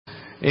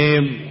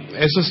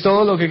Eso es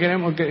todo lo que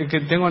queremos,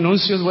 que tengo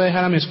anuncios. Voy a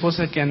dejar a mi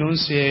esposa que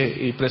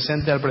anuncie y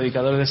presente al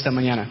predicador de esta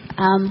mañana.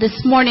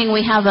 This morning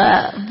we have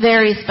a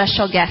very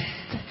special guest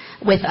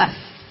with us.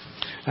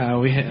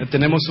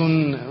 Tenemos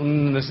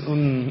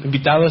un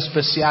invitado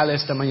especial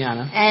esta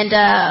mañana.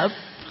 And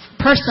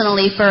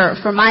personally,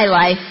 for my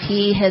life,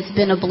 he has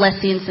been a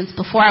blessing since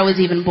before I was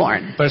even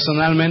born.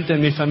 Personalmente,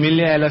 en mi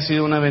familia, él ha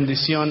sido una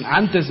bendición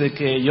antes de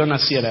que yo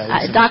naciera.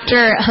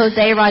 Dr.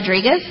 Jose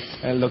Rodriguez.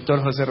 El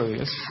doctor José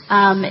Rodríguez.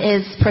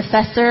 Is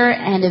professor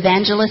and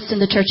evangelist in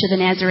the Church of the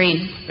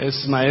Nazarene.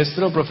 Es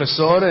maestro,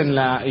 profesor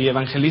y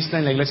evangelista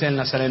en la Iglesia del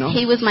Nazareno.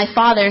 He was my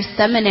father's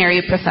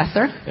seminary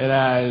professor.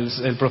 Era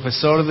el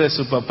profesor de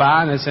su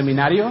papá en el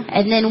seminario.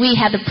 And then we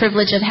had the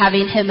privilege of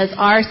having him as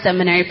our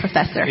seminary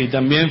professor. Y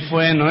también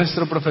fue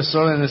nuestro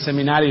profesor en el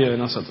seminario de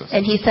nosotros.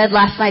 And he said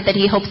last night that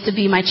he hopes to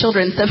be my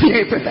children's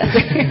seminary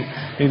professor.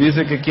 Y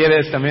dice que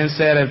quiere también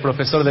ser el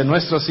profesor de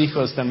nuestros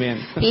hijos también.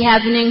 He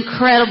has an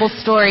incredible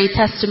story,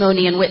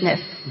 testimony, and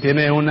witness.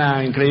 Tiene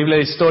una increíble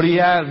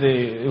historia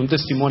de un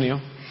testimonio.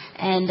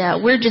 And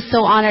we're just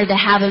so honored to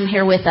have him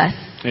here with us.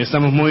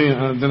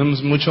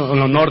 Tenemos mucho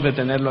el honor de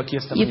tenerlo aquí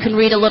esta You mañana. can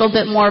read a little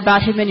bit more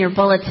about him in your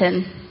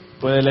bulletin.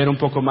 Puede leer un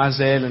poco más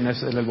de él en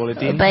el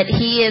boletín. But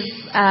he is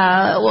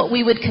what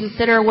we would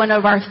consider one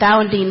of our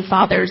founding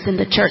fathers in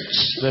the church.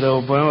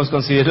 Pero podemos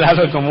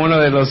considerarlo como uno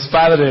de los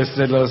padres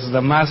de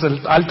más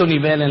alto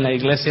nivel en la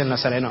iglesia en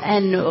Nazareno.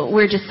 And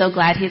we're just so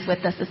glad he's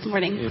with us this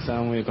morning. Y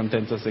estamos muy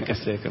contentos de que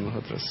esté con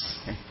nosotros.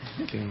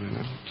 Qué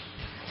bueno.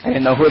 I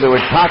didn't know who they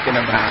were talking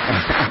about.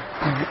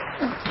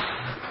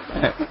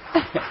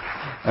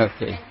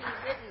 Okay.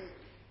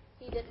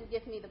 He didn't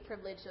give me the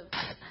privilege of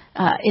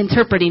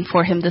interpreting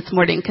for him this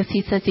morning because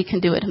he says he can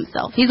do it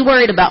himself. He's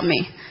worried about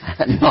me.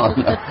 No.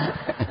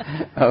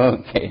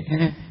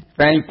 Okay.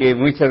 Thank you.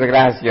 Muchas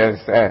gracias.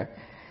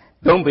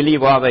 Don't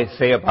believe all they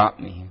say about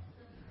me.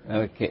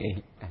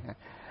 Okay.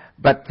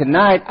 But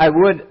tonight I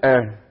would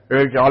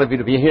urge all of you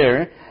to be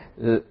here.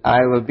 I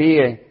will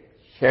be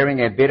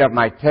sharing a bit of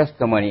my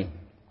testimony.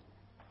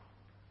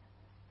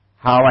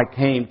 How I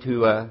came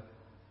to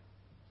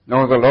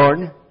know the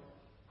Lord,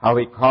 how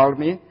He called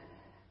me,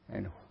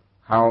 and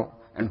how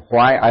and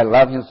why I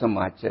love Him so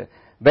much.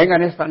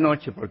 Vengan esta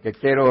noche porque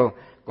quiero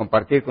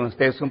compartir con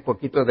ustedes un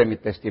poquito de mi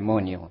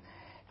testimonio.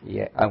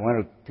 I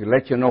want to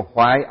let you know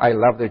why I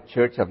love the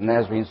Church of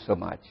Nazarene so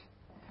much.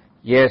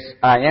 Yes,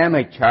 I am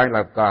a child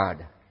of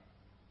God,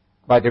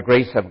 by the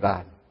grace of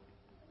God.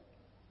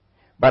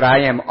 But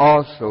I am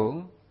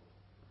also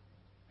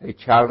a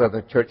child of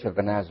the Church of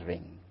the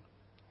Nazarene.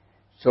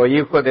 Soy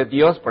hijo de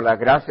Dios por la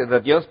gracia de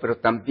Dios, pero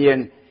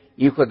también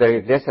hijo de la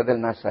Iglesia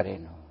del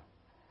Nazareno.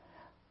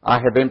 I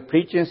have been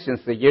preaching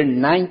since the year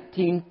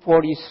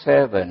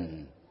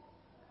 1947.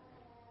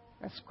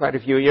 That's quite a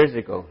few years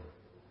ago.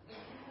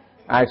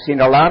 I've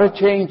seen a lot of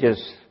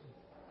changes.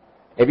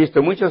 He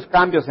visto muchos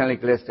cambios en la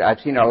iglesia.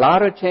 I've seen a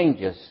lot of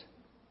changes.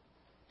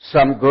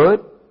 Some good,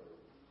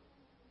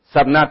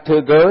 some not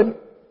too good,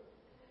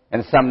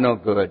 and some no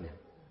good.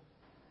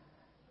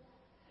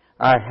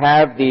 I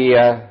have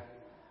the,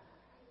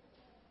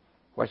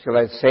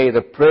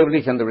 the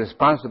privilege and the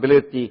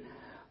responsibility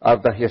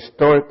of the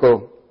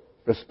historical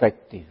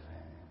perspective.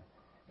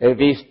 He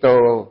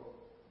visto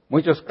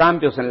muchos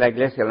cambios en la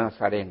iglesia del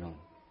Nazareno.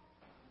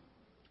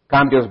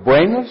 Cambios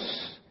buenos,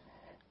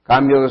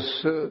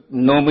 cambios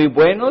no muy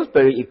buenos,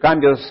 pero y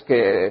cambios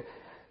que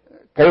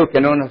creo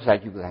que no nos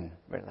ayudan,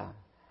 ¿verdad?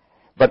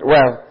 But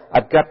well,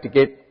 I've got to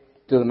get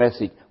to the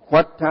message.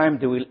 What time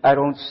do we, I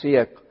don't see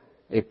a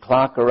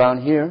clock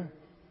around here.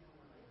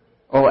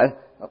 Oh,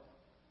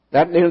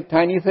 that little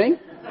tiny thing?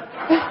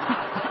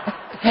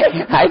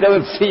 I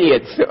don't see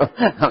it, so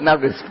I'm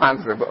not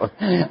responsible.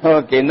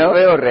 Okay, no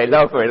veo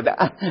reloj,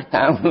 ¿verdad?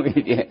 Muy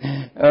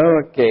bien.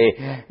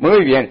 Okay,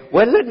 muy bien.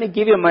 Well, let me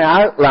give you my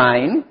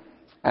outline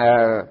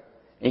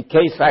in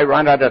case I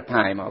run out of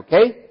time,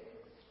 okay?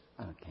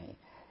 Okay.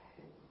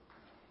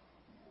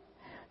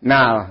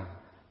 Now,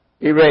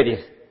 be ready.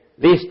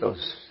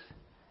 Listos.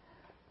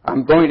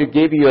 I'm going to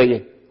give you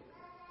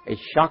a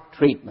shock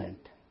treatment.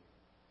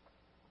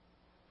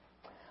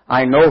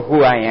 I know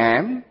who I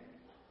am.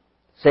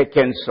 Sé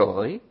quién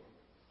soy.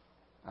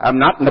 I'm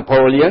not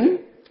Napoleon.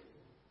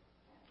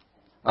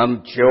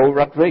 I'm Joe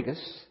Rodriguez.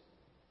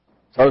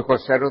 Soy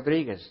José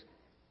Rodríguez.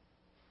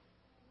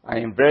 I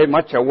am very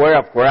much aware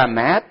of where I'm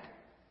at.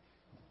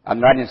 I'm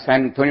not in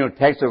San Antonio,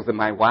 Texas with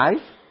my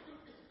wife.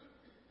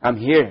 I'm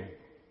here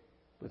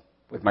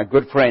with my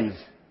good friends.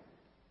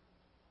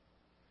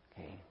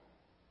 Okay.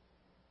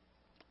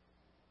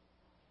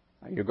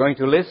 Are you going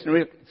to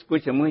listen?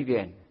 Escucha muy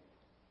bien.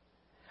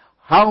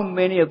 How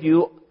many of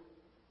you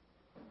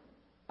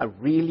are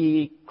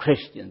really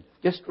Christians?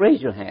 Just raise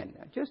your hand.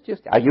 Just,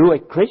 are you a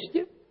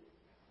Christian?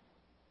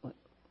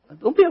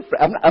 Don't be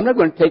afraid. I'm not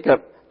going to take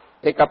up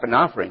an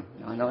offering.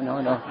 No.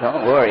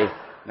 Don't worry.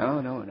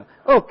 No.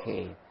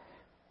 Okay.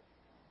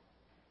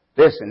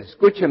 Listen,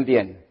 escuchen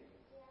bien.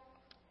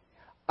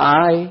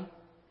 I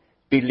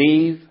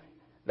believe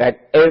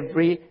that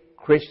every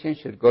Christian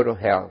should go to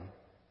hell.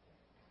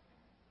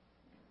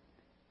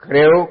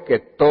 Creo que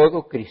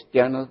todo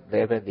cristiano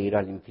debe de ir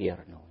al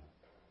infierno.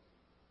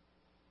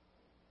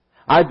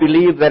 I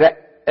believe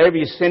that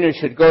every sinner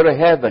should go to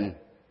heaven.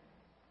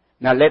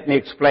 Now let me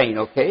explain,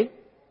 okay?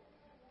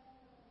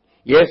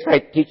 Yes, I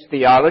teach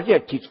theology, I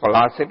teach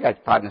philosophy, I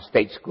taught in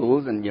state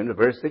schools and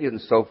universities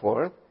and so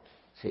forth.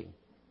 See,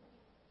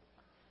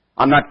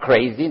 I'm not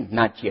crazy,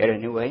 not yet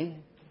anyway.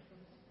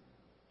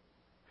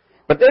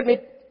 But let me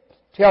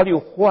tell you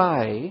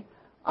why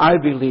I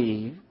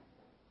believe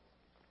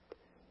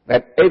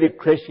that every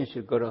Christian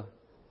should go to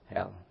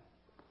hell.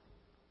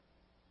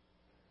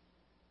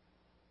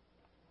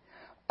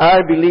 I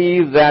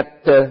believe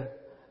that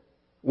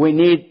we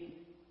need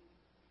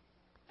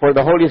for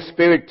the Holy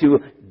Spirit to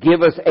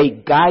give us a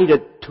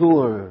guided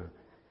tour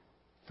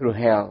through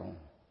hell.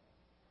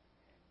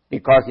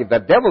 Because if the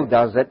devil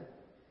does it,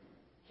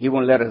 he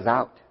won't let us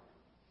out.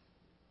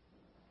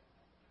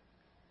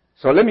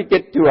 So let me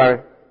get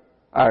to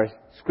our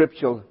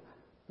scriptural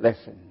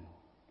lesson.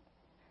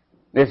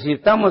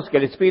 Necesitamos que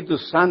el Espíritu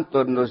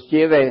Santo nos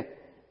lleve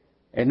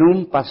en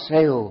un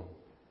paseo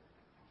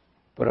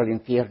por el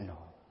infierno.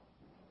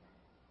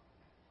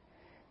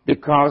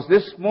 Because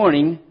this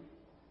morning,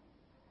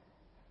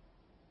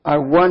 I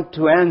want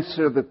to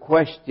answer the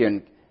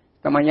question.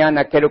 Esta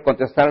mañana quiero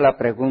contestar la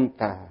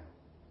pregunta.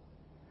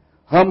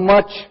 How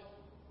much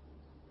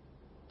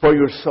for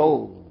your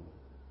soul?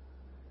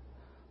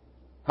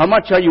 How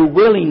much are you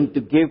willing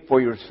to give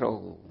for your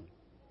soul?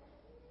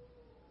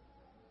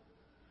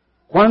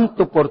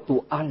 ¿Cuánto por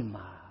tu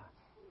alma?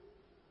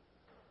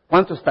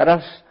 ¿Cuánto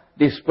estarás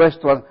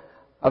dispuesto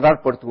a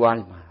dar por tu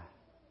alma?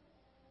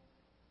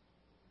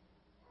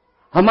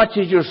 How much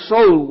is your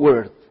soul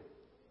worth?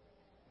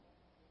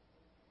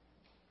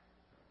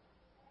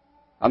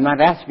 I'm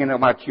not asking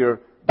about your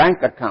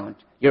bank account,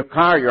 your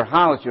car, your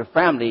house, your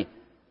family,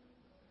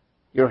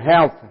 your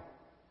health.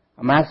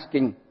 I'm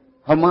asking,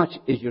 how much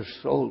is your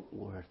soul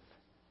worth?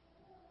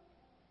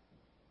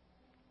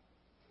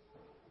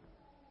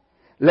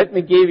 Let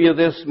me give you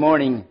this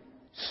morning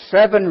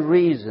 7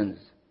 reasons.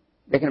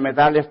 Déjenme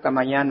darle esta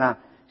mañana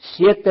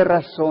 7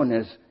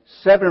 razones,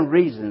 7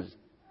 reasons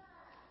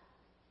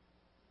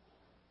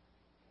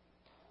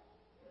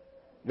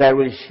that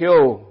will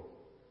show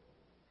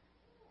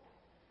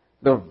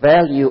the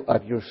value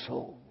of your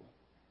soul.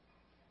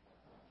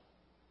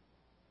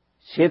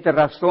 7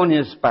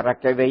 razones para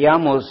que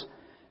veamos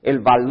el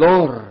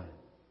valor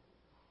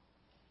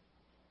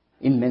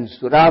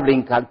inmensurable,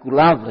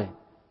 incalculable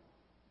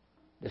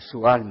de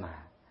su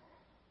alma.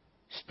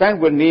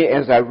 Stand with me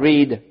as I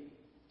read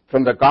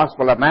from the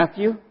Gospel of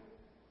Matthew,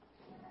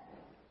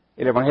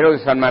 el Evangelio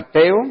de San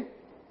Mateo,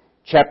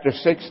 chapter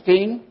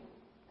 16,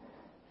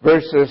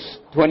 verses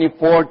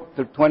 24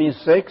 to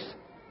 26.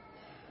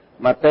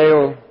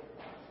 Mateo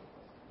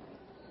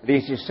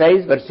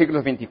 16,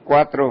 versículos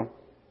 24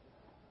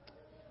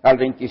 al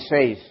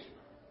 26.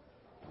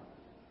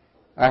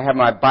 I have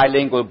my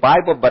bilingual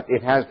Bible, but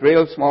it has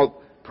real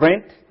small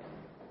print.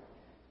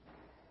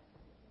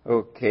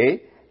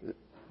 Okay.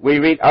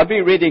 I'll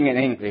be reading in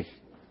English,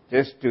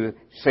 just to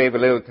save a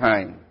little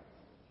time.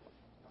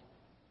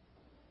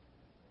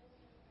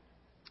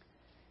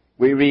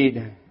 We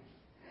read,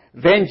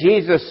 Then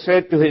Jesus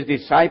said to his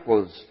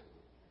disciples,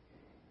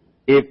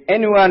 If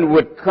anyone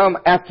would come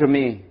after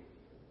me,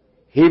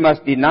 he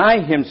must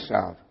deny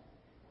himself,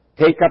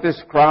 take up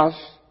his cross,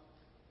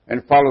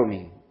 and follow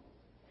me.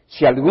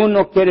 Si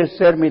alguno quiere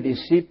ser mi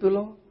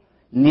discípulo,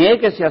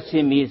 niéguese a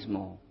sí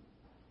mismo,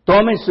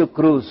 tome su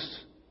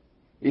cruz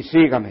y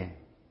sígame.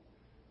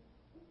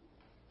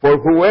 For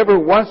whoever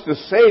wants to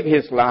save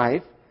his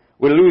life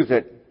will lose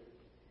it,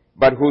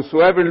 but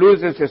whosoever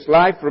loses his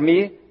life for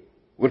me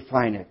will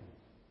find it.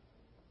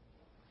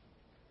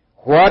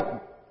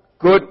 What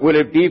good will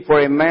it be for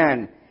a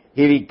man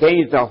if he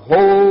gains the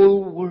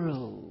whole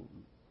world?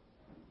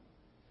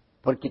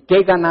 Porque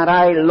 ¿qué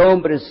ganará el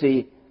hombre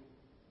si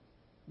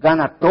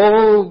gana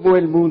todo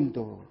el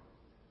mundo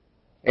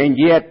and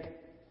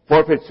yet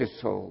forfeits his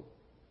soul?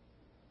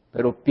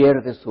 Pero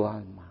pierde su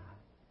alma.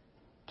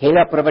 ¿Qué le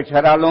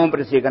aprovechará al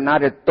hombre si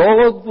ganare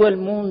todo el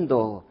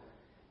mundo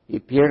y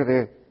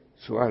pierde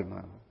su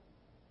alma?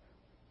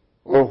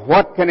 Or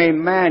what can a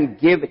man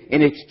give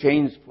in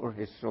exchange for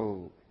his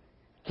soul?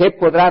 ¿Qué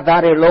podrá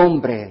dar el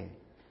hombre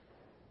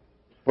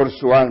por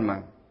su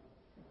alma?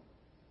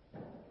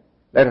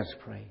 Let us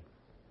pray.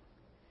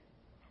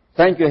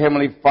 Thank you,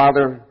 Heavenly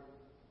Father,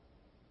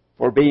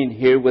 for being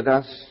here with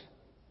us.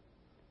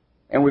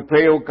 And we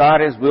pray, O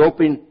God, as we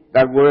open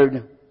that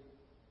word,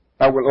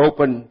 that will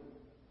open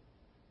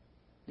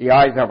the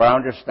eyes of our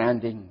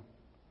understanding.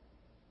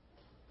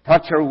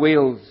 Touch our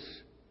wills.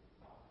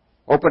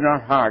 Open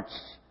our hearts.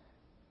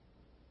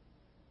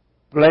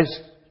 Bless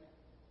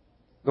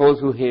those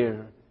who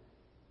hear.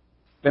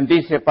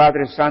 Bendice,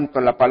 Padre Santo,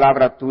 la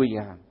palabra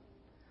tuya.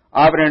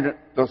 Abre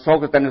los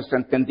ojos de nuestro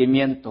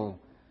entendimiento.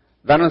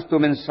 Danos tu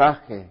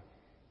mensaje.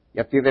 Y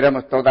a ti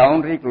daremos toda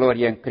honra y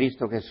gloria en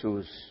Cristo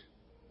Jesús.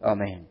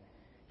 Amén.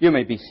 You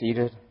may be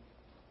seated.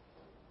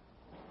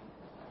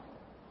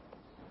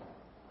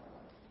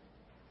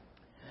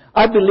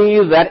 I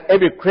believe that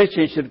every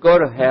Christian should go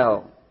to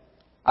hell.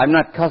 I'm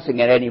not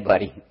cussing at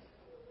anybody.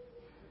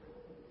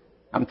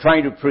 I'm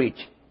trying to preach.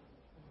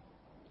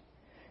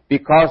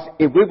 Because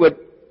if we would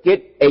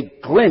get a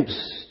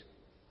glimpse,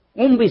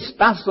 un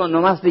vistazo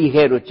nomás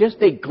ligero,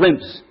 just a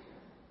glimpse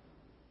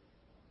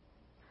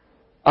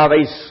of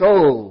a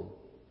soul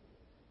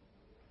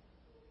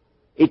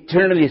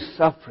eternally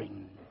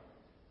suffering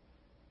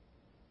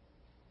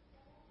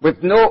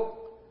with no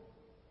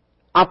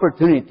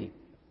opportunity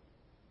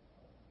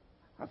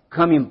of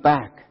coming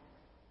back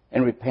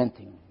and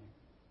repenting.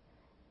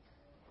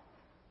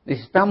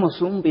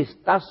 Necesitamos un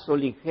vistazo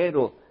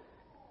ligero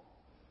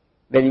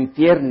del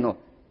infierno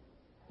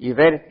y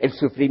ver el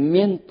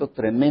sufrimiento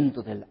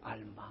tremendo del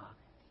alma.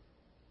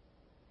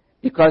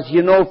 Because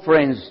you know,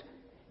 friends,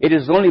 it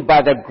is only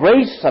by the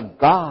grace of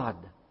God,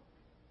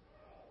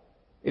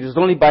 it is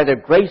only by the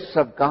grace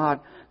of God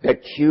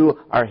that you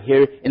are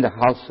here in the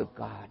house of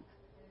God.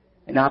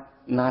 And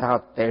not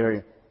out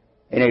there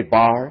in a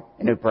bar,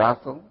 in a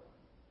brothel.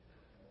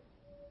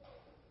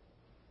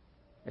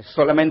 Es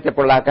solamente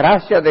por la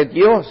gracia de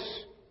Dios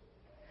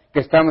que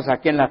estamos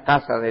aquí en la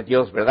casa de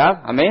Dios,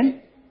 ¿verdad?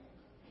 Amén.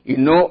 Y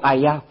no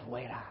allá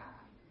afuera.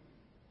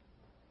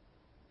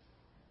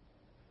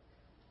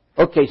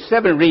 Okay,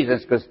 7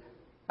 reasons, because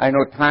I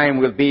know time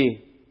will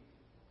be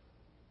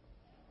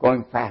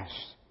going fast.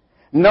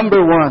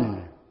 Number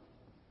 1,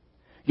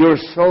 your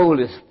soul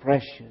is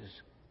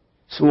precious.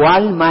 Su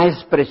alma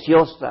es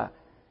preciosa.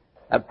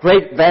 A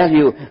great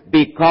value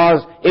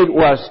because it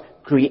was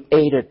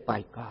created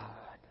by God.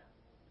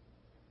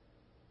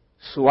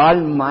 Su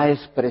alma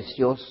es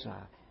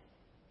preciosa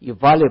y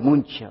vale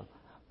mucho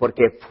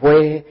porque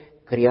fue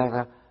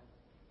creada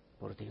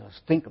por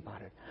Dios. Think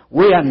about it.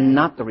 We are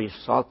not the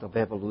result of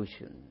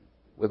evolution,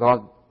 with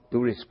all due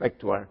respect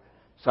to our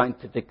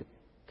scientific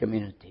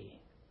community.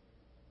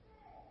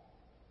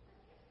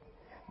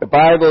 The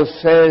Bible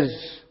says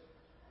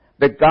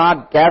that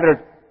God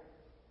gathered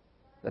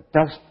the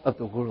dust of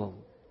the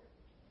world.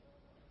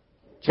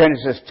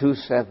 Genesis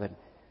 2:7.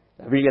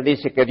 La Biblia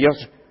dice que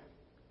Dios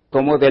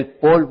tomó del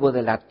polvo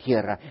de la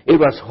tierra. It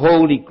was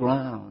holy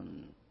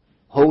ground,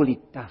 holy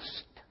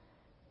dust,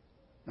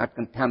 not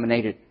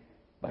contaminated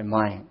by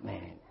man.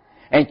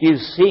 And you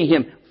see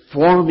Him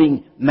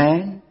forming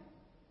man,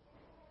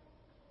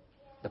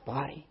 the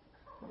body.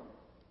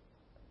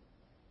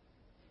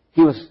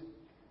 He was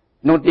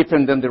no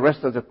different than the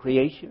rest of the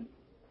creation.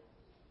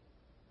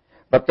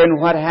 But then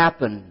what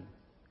happened?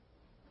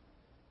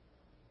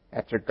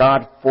 After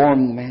God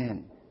formed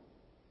man,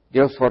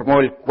 Dios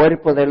formó el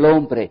cuerpo del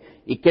hombre.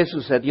 ¿Y qué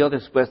sucedió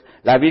después?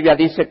 La Biblia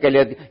dice que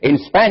in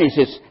Spanish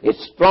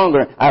it's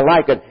stronger. I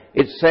like it.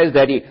 It says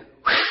that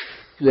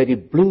he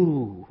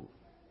blew.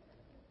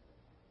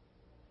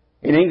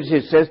 In English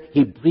it says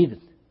he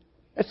breathed.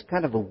 That's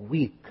kind of a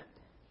weak.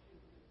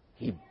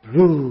 He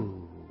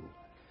blew.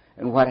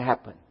 And what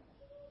happened?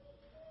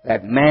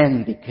 That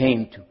man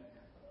became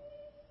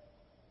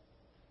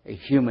a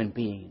human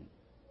being.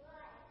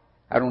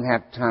 I don't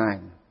have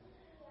time.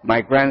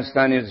 My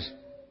grandson is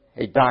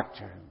a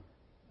doctor.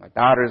 My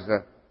daughter is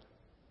a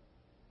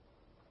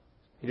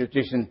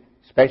pediatrician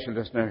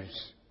specialist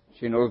nurse.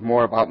 She knows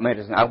more about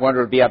medicine. I want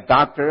her to be a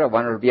doctor. I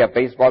want her to be a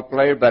baseball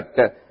player. But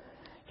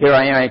here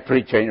I am, a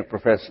preacher and a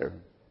professor.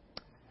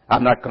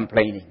 I'm not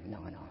complaining. No.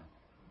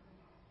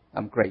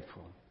 I'm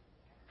grateful.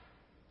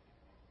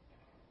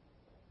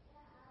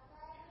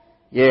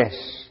 Yes,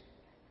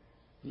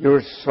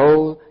 your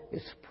soul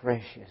is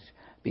precious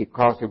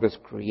because it was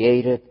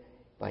created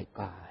by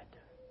God.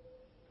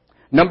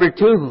 Number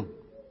 2,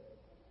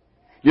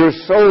 your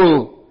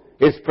soul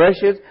is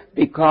precious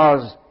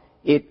because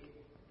it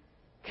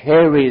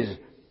carries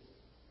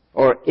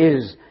or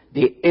is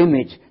the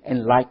image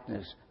and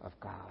likeness of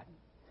God.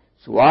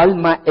 Su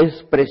alma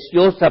es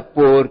preciosa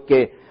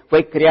porque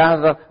fue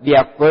creada de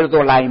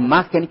acuerdo a la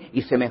imagen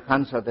y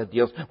semejanza de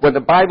Dios. When the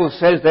Bible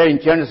says there in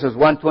Genesis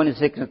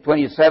 1:26 and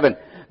 27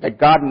 that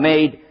God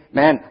made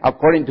man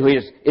according to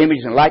His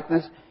image and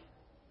likeness,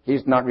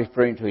 He's not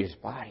referring to His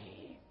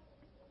body.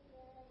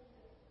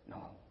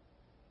 No.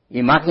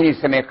 Imagen y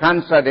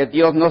semejanza de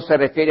Dios no se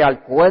refiere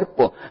al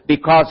cuerpo,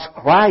 because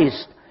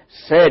Christ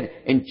said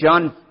in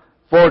John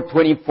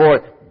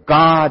 4:24,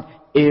 God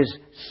is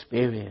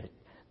Spirit.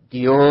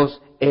 Dios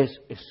es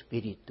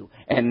Espíritu.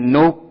 And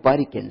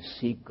nobody can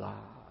see God.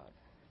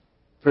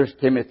 1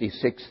 Timothy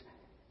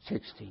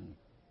 6:16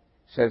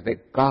 says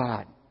that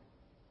God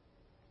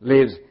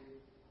lives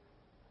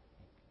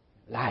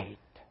light,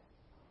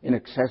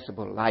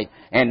 inaccessible light.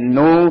 And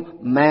no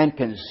man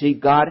can see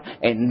God,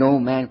 and no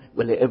man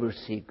will ever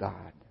see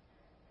God.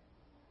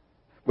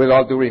 With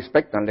all due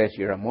respect, unless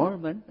you're a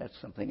Mormon, that's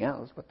something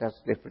else, but that's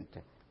different.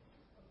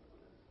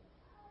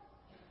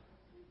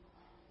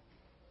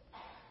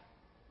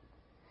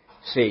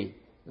 Sí,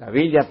 la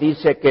Biblia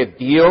dice que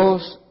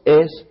Dios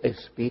es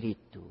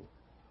Espíritu.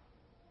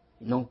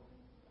 No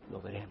lo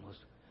veremos.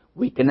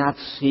 We cannot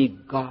see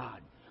God.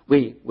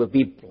 We will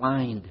be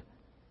blind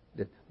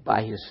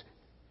by His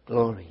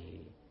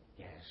glory.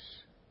 Yes.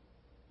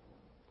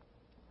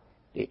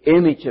 the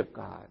image of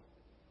God.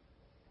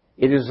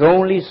 It is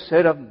only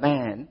said of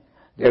man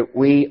that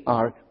we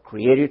are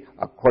created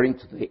according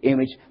to the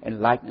image and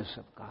likeness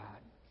of God.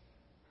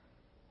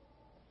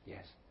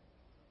 Yes.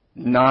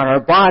 Not our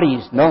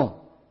bodies,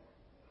 no.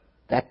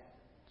 That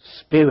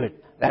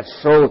spirit, that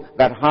soul,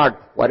 that heart,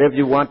 whatever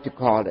you want to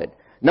call it.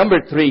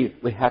 Number 3,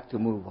 we have to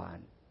move on.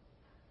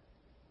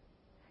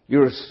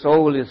 Your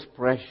soul is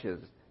precious.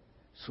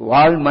 Su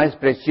alma es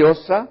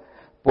preciosa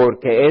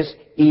porque es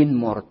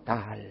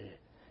inmortal.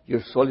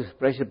 Your soul is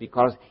precious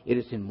because it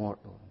is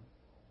immortal.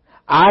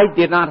 I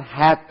did not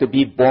have to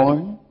be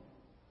born.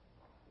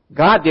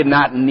 God did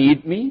not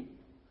need me.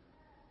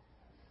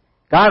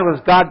 God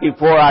was God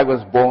before I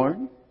was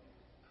born.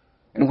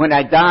 And when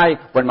I die,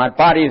 when my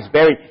body is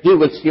buried, He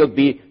will still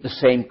be the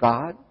same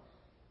God.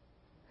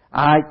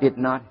 I did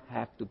not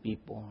have to be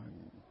born.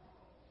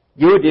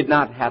 You did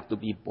not have to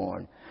be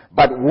born.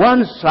 But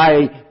once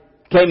I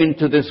came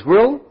into this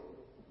world,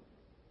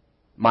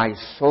 my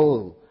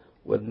soul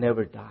will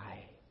never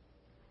die.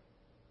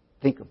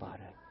 Think about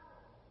it.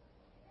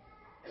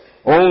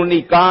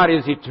 Only God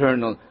is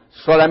eternal.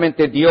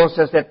 Solamente Dios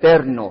es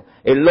eterno.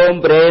 El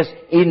hombre es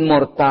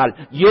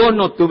inmortal. Yo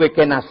no tuve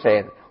que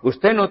nacer.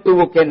 Usted no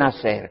tuvo que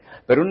nacer.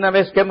 Pero una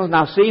vez que hemos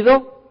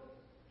nacido,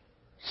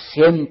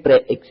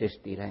 siempre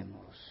existiremos.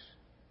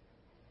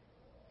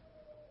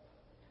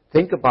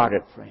 Think about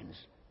it,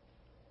 friends.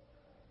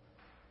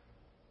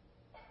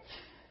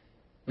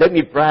 Let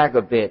me brag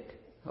a bit,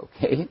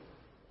 okay?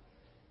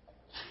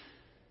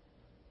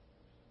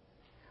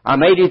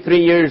 I'm 83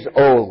 years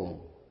old.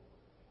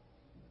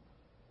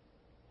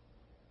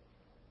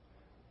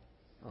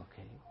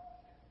 Okay.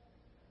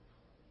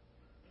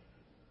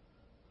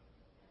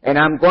 And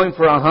I'm going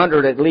for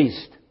 100 at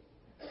least.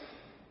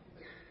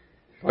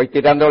 Estoy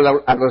tirando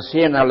a los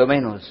 100 a lo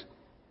menos.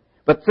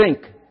 But think,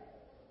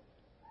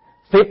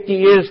 50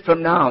 years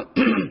from now,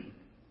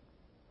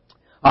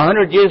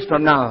 100 years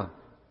from now,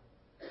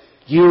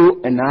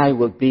 you and I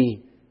will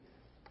be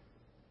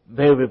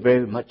very,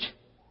 very much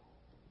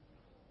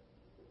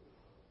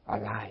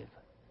alive.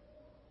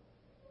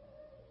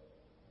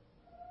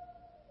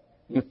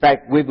 In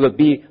fact, we will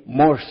be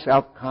more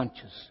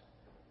self-conscious.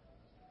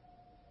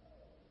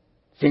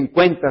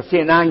 50,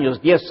 100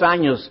 años, 10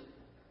 años,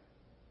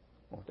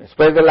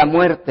 después de la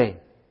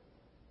muerte,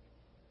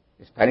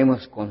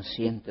 estaremos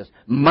conscientes,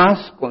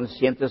 más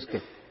conscientes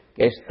que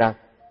esta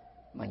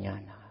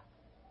mañana.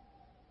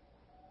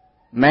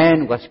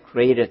 Man was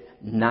created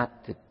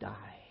not to die.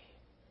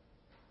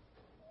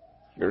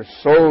 Your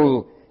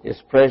soul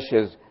is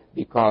precious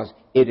because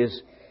it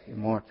is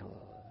immortal.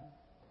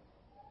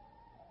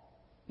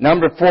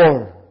 Number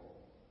 4,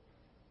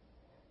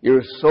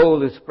 your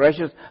soul is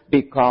precious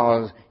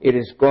because it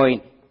is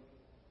going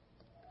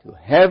to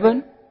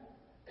heaven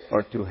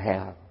or to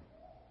hell.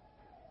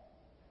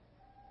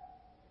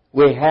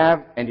 We have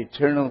an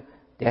eternal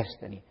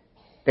destiny.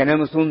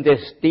 Tenemos un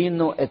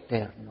destino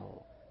eterno.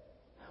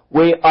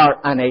 We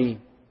are on a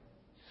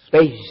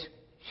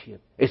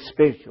spaceship, a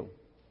spiritual.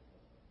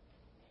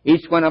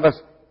 Each one of us,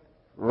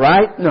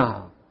 right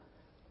now,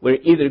 we're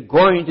either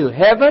going to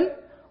heaven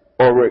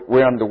or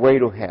we're on the way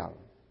to hell.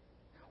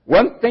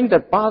 One thing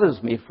that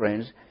bothers me,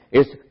 friends,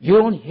 is you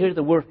don't hear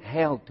the word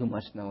hell too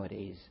much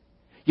nowadays.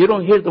 You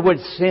don't hear the word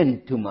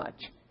sin too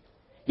much.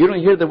 You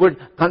don't hear the word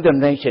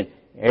condemnation.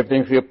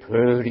 Everything's real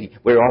pretty.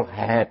 We're all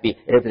happy.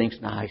 Everything's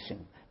nice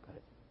and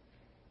good.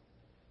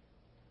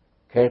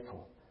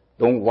 Careful.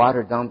 Don't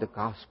water down the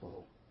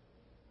gospel.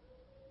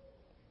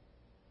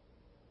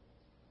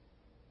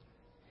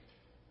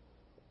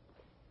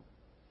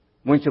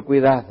 Mucho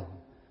cuidado.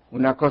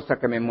 Una cosa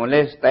que me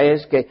molesta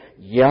es que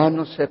ya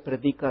no se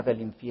predica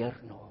del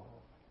infierno.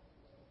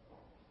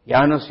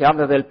 Ya no se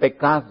habla del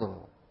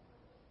pecado.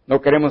 No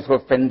queremos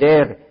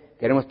ofender.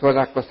 Queremos todas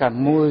las cosas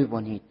muy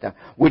bonitas.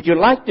 Would you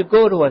like to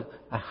go to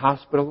a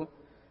hospital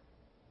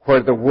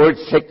where the word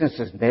sickness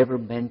is never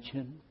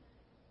mentioned?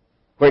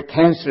 Where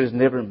cancer is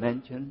never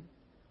mentioned?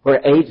 Where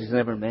AIDS is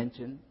never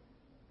mentioned?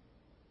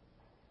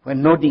 Where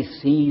no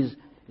disease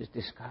is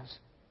discussed?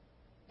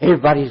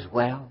 Everybody's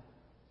well?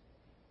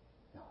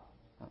 No.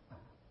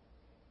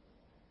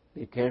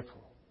 Be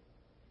careful.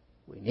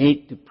 We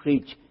need to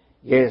preach,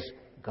 yes,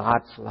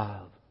 God's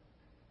love.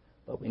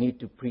 But we need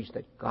to preach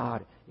that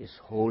God is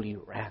holy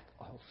wrath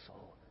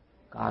also.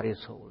 God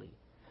is holy.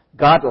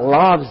 God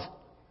loves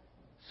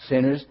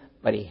sinners,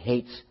 but He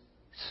hates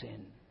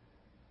sin.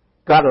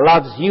 God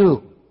loves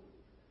you,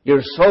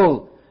 your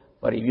soul,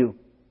 but if you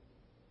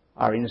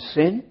are in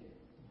sin,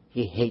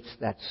 He hates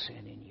that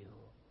sin in you.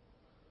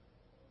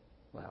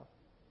 Well,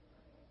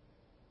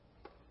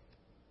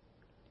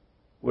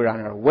 we're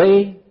on our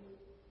way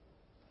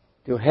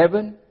to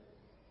heaven,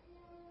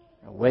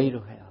 our way to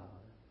hell.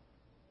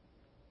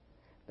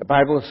 The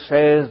Bible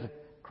says,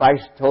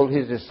 Christ told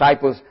His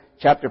disciples,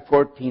 chapter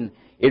 14,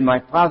 in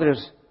my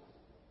Father's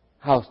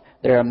house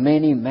there are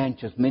many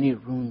mansions, many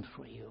rooms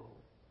for you.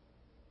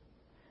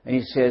 And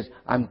He says,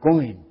 I'm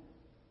going.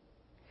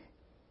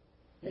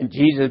 And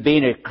Jesus,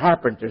 being a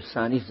carpenter's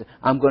son, He said,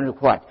 I'm going to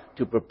what?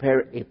 To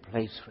prepare a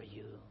place for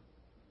you.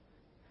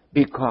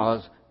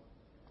 because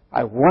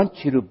I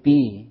want you to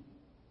be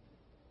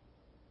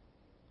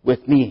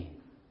with me.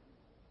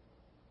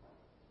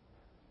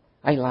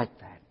 I like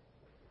that.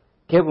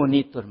 Qué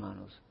bonito,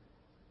 hermanos.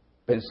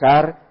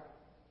 Pensar,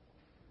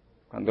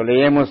 cuando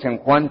leemos en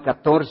Juan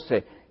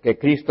 14, que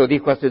Cristo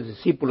dijo a sus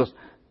discípulos,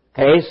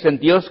 creéis en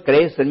Dios,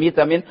 creéis en mí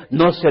también,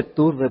 no se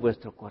turbe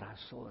vuestro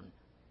corazón.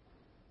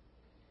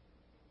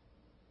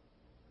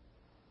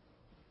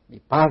 Mi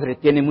Padre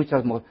tiene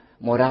muchas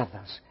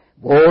moradas.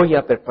 Voy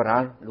a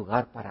preparar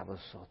lugar para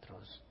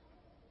vosotros.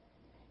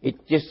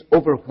 It just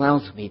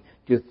overwhelms me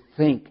to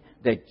think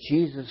that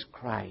Jesus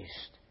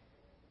Christ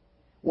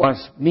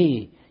wants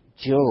me,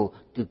 Joe,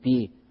 to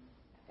be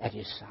at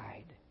His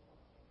side.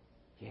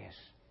 Yes.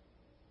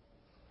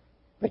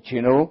 But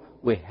you know,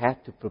 we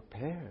have to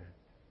prepare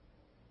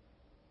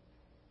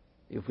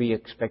if we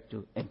expect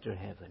to enter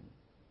heaven.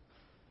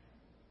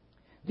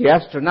 The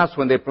astronauts,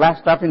 when they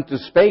blast off into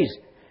space,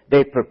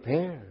 they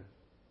prepare.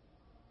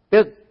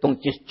 They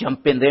don't just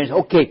jump in there and say,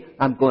 okay,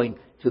 I'm going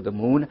to the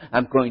moon,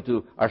 I'm going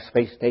to our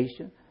space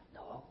station.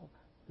 No,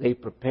 they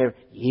prepare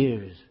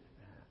years.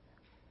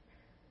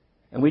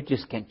 And we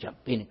just can't jump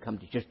in and come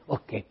to church.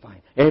 Okay,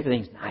 fine.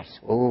 Everything's nice.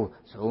 Oh,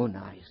 so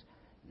nice.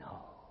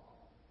 No.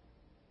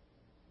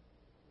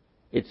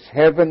 It's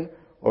heaven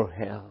or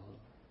hell.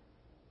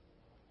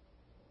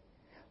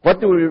 What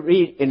do we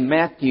read in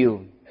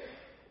Matthew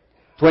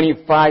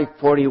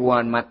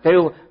 25:41?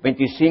 Mateo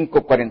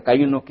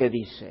 25:41, ¿qué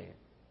dice?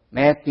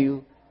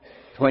 Matthew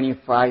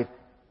 25:41.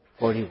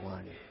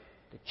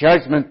 The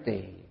judgment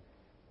day.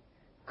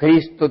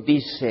 Cristo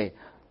dice,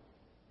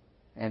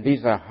 and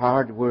these are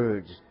hard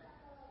words,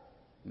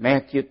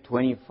 Matthew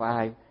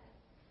 25:41.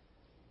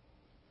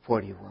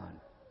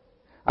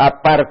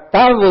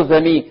 Apartados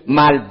de mí,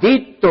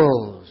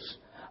 malditos,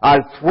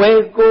 al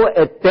fuego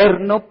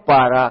eterno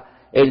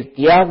para el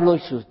diablo y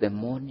sus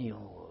demonios,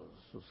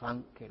 sus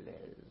ángeles.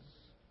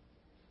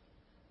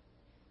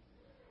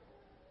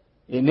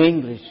 In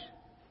English,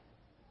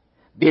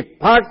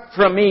 depart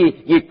from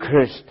me, ye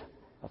cursed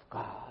of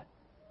God.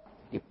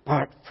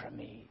 Depart from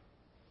me.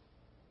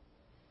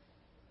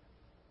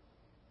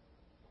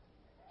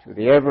 To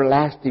the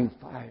everlasting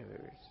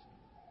fires,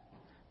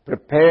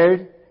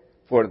 prepared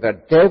for the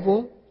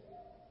devil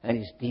and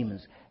his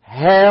demons.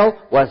 Hell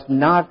was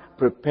not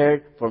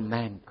prepared for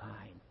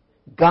mankind.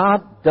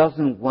 God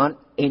doesn't want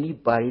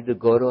anybody to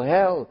go to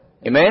hell.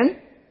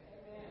 Amen?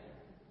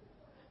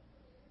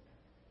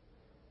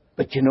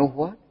 But you know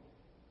what?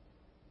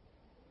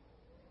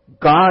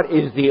 God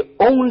is the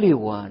only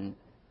one,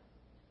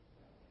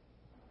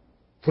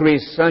 through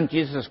His Son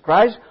Jesus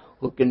Christ,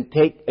 who can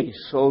take a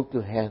soul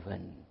to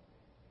heaven.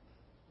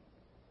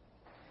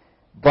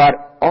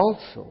 But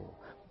also,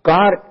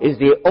 God is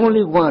the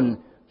only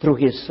one, through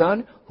His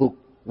Son, who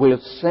will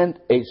send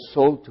a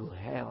soul to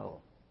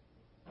hell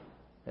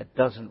that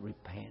doesn't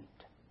repent.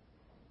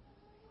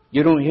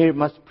 You don't hear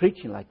much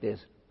preaching like this,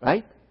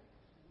 right?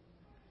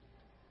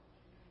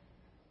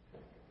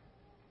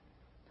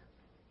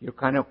 You're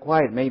kind of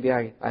quiet. Maybe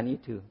I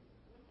need to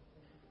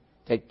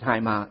take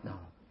time out now.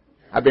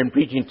 I've been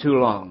preaching too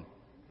long.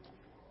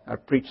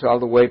 I've preached all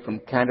the way from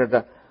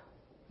Canada,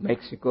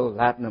 Mexico,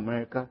 Latin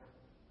America,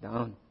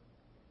 down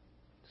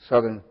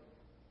South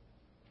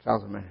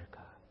America,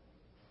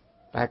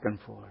 back and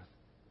forth.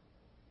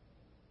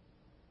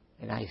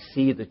 And I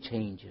see the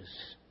changes.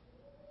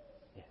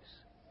 Yes.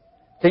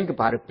 Think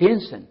about it.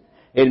 Piensen.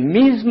 El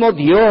mismo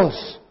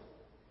Dios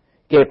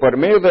que por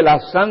medio de la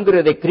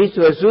sangre de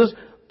Cristo Jesús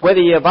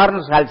puede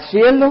llevarnos al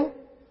cielo,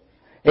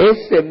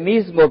 ese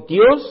mismo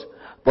Dios,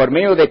 por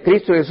medio de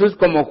Cristo Jesús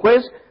como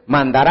juez,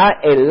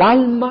 mandará el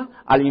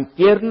alma al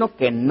infierno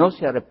que no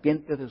se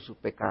arrepiente de su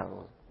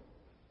pecado.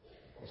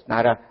 It's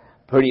not a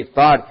pretty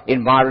thought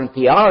in modern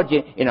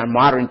theology, in our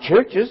modern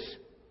churches,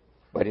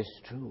 but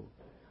it's true.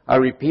 I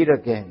repeat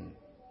again.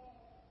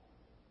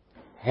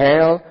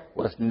 Hell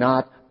was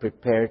not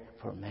prepared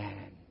for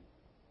man.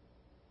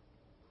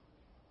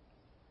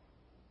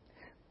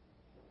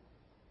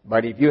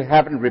 But if you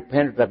haven't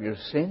repented of your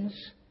sins,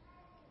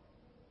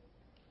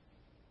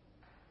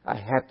 I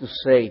have to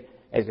say,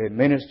 as a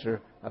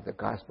minister of the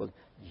gospel,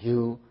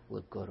 you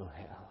will go to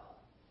hell.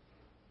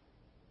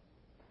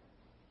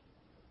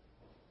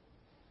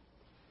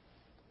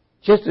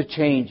 Just to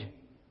change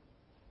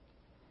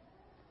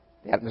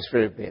the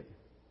atmosphere a bit,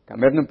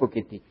 cambiarlo un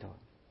poquitito.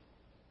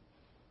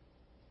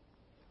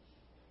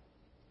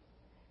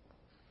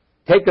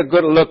 Take a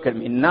good look at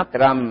me. Not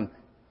that I'm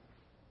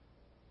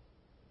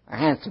a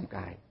handsome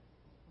guy.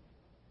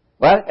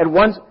 Well, at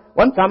one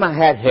time I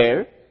had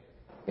hair.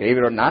 Believe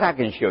it or not, I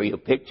can show you a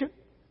picture.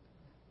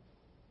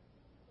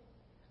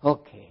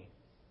 Okay.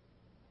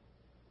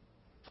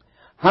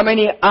 How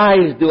many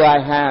eyes do I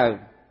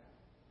have?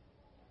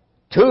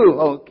 2,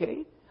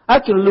 okay. I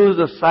can lose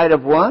the sight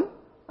of one.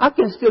 I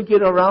can still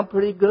get around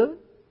pretty good.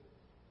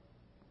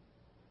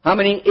 How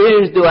many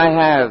ears do I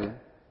have?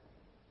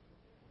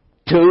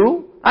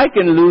 2. I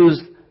can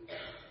lose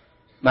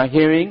my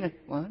hearing at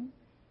 1.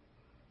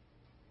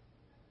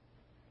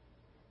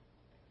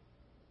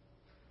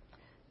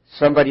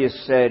 Somebody has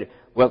said,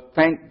 well,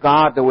 thank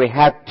God that we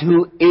have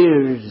 2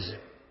 ears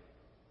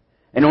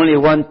and only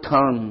 1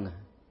 tongue.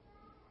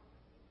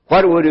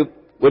 What would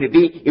it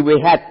be if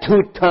we had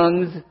 2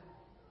 tongues?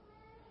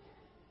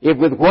 If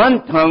with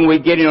 1 tongue we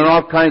get in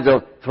all kinds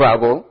of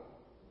trouble.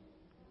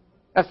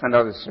 That's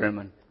another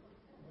sermon.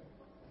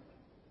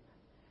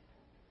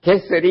 ¿Qué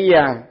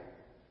sería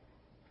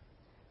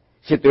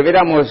si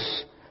tuviéramos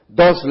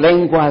 2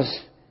 lenguas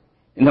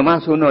y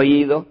nomás un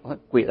oído? Oh,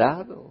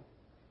 cuidado.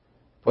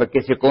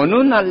 Porque si con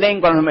una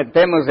lengua nos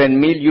metemos en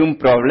 1001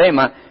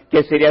 problemas,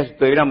 ¿qué sería si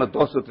tuviéramos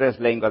 2 o 3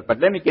 lenguas? But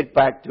let me get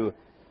back to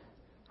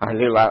our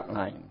little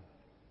outline.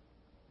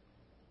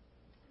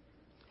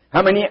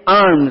 How many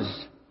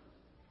arms?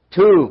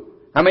 2.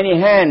 How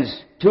many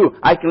hands? 2.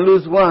 I can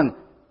lose 1.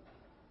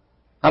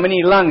 How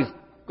many lungs?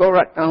 Go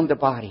right down the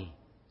body.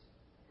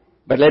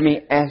 But let me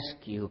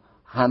ask you,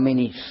 how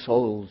many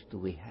souls do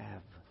we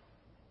have?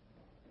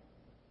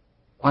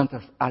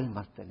 ¿Cuántas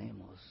almas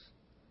tenemos?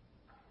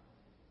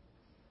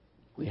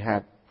 We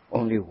have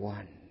only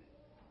 1.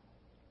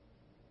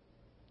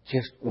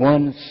 Just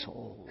 1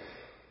 soul.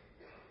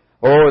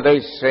 Oh, they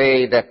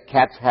say that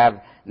cats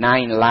have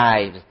 9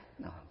 lives.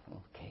 No,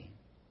 okay.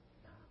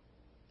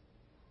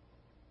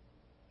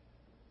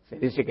 Se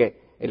dice que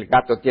el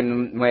gato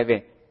tiene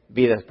 9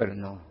 vidas, pero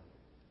no.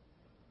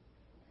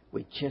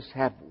 We just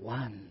have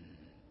 1.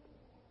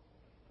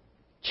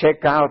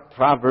 Check out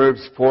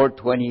Proverbs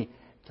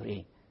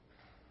 4:23.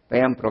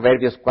 Vean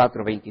Proverbios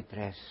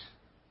 4:23.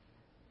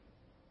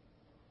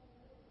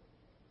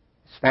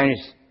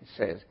 Spanish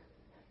says,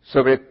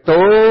 sobre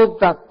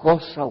toda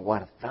cosa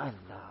guardada.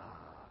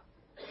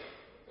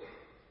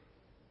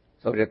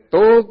 Sobre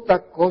toda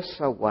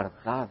cosa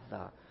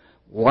guardada.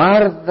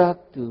 Guarda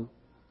tu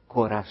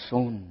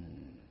corazón.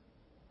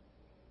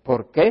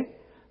 ¿Por qué?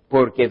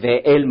 Porque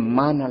de él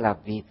mana la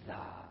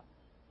vida.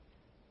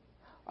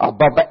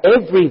 Above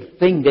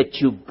everything that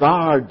you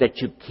guard,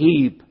 that you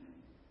keep,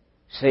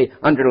 say,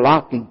 under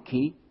lock and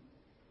key,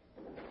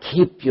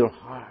 keep your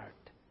heart.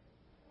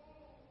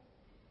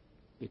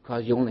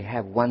 Because you only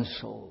have 1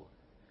 soul.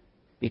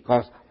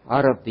 Because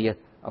out of the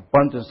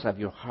abundance of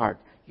your heart,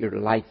 your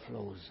life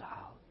flows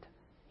out.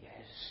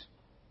 Yes.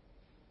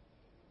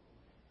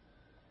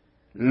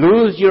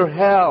 Lose your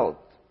health.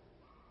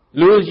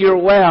 Lose your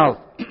wealth.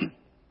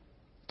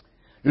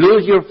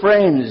 Lose your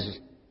friends.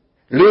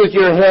 Lose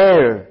your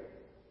hair.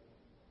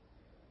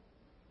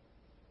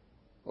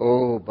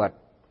 Oh, but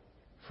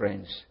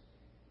friends,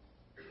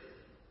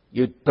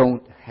 you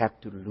don't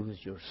have to lose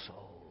your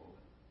soul.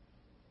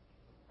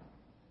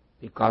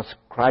 Because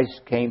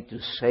Christ came to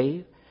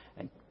save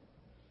and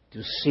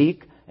to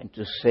seek and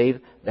to save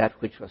that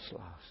which was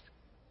lost.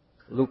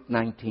 Luke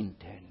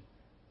 19:10.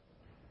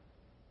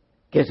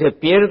 Que se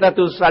pierda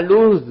tu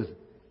salud.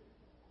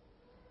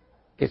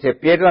 Que se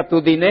pierda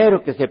tu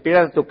dinero, que se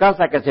pierda tu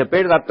casa, que se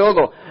pierda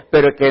todo,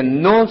 pero que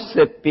no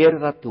se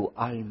pierda tu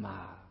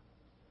alma.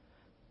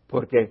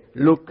 Porque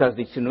Lucas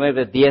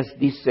 19:10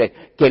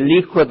 dice que el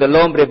Hijo del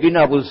Hombre vino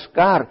a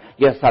buscar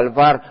y a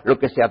salvar lo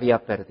que se había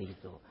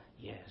perdido.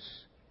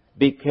 Yes.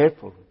 Be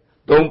careful.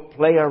 Don't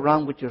play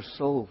around with your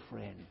soul,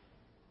 friend.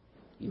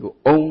 You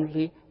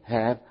only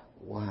have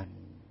 1.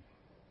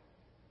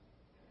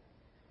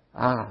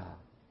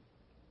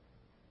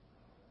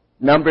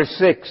 Number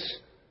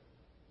 6.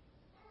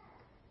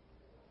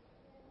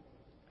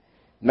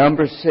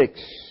 Number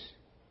 6.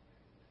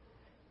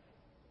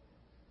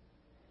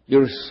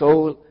 Your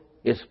soul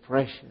is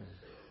precious.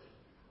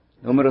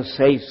 Número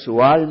 6.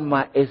 Su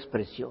alma es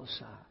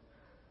preciosa.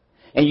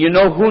 And you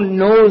know who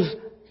knows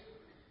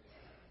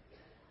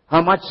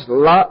how much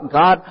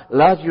God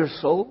loves your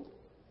soul?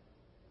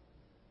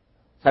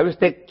 ¿Sabe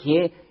usted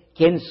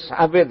quién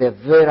sabe de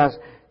veras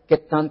qué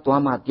tanto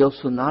ama a Dios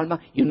su alma?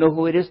 You know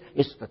who it is?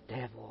 It's the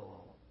devil.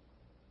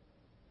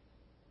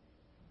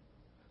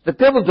 The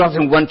devil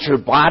doesn't want your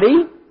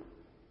body.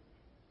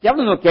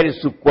 Diablo no quiere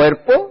su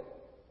cuerpo.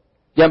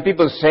 Young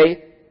people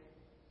say,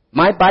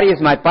 my body is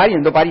my body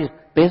and nobody's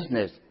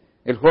business.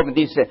 El joven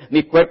dice,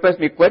 mi cuerpo es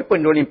mi cuerpo y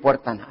no le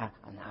importa nada.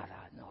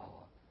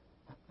 No.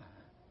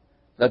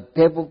 The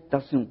devil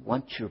doesn't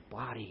want your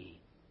body.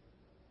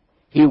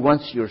 He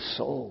wants your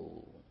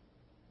soul.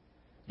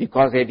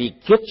 Because if he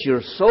gets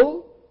your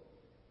soul,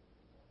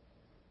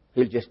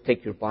 he'll just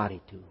take your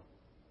body too.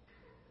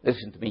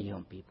 Listen to me,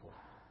 young people.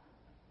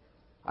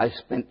 I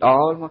spent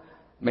all my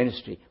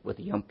ministry with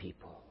young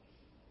people.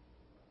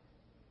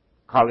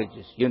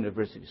 Colleges,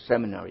 universities,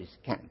 seminaries,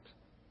 camps.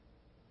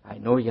 I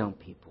know young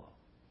people.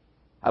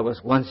 I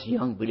was once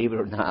young, believe it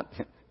or not.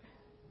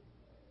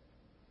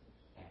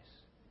 Yes.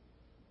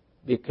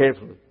 Be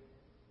careful.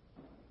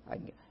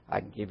 I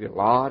can give you a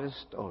lot of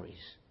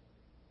stories.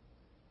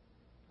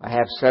 I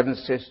have 7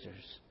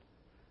 sisters.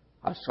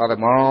 I saw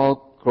them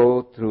all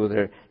go through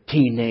their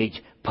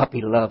teenage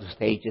puppy love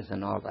stages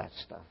and all that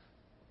stuff.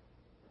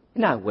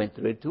 And I went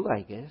through it too,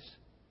 I guess.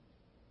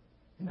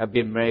 And I've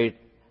been married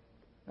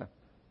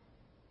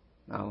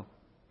now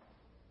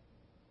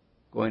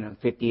going on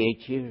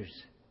 58 years.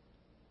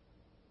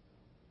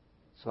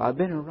 So I've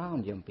been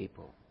around young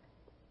people.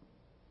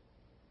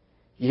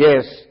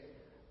 Yes,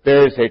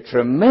 There is a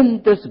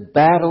tremendous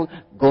battle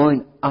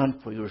going on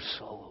for your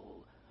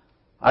soul.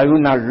 Hay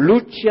una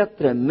lucha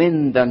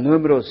tremenda.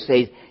 Número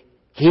 6.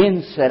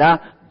 ¿Quién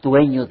será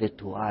dueño de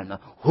tu alma?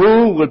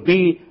 Who will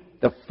be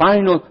the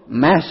final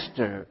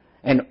master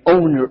and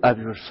owner of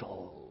your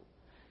soul?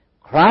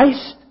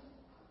 Christ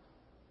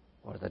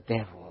or the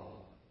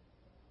devil?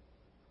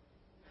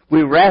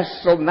 We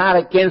wrestle not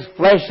against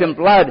flesh and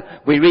blood.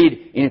 We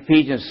read in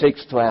Ephesians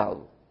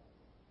 6:12.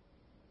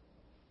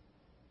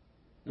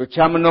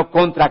 Luchamos no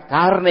contra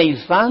carne y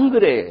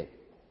sangre,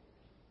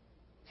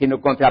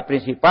 sino contra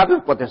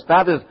principados,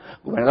 potestades,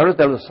 gobernadores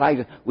de los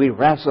aires. We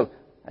wrestle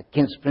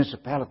against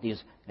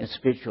principalities and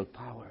spiritual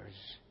powers.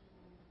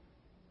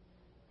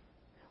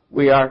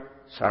 We are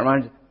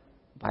surrounded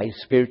by a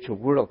spiritual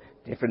world,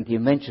 different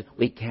dimensions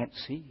we can't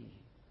see.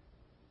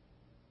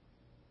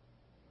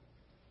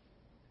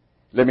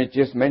 Let me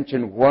just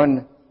mention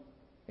one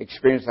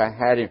experience I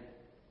had in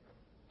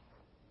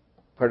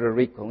Puerto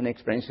Rico, una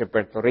experiencia en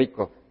Puerto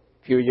Rico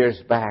a few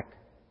years back.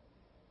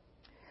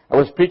 I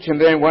was preaching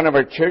there in one of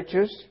our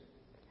churches,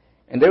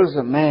 and there was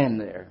a man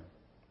there.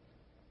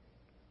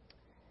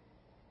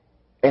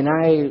 And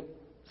I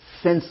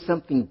sensed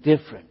something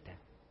different,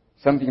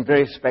 something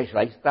very special.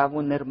 Ahí estaba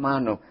un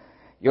hermano.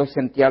 Yo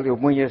sentí algo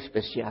muy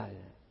especial.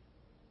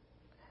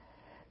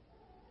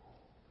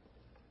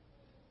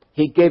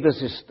 He gave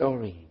us a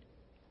story.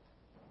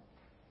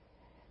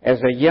 As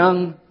a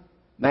young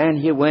man,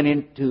 he went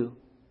into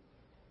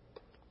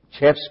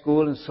chef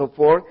school and so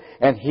forth,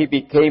 and he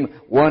became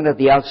one of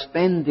the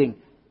outstanding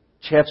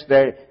chefs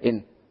there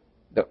in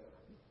the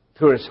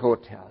tourist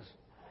hotels.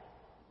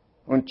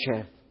 Un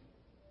chef.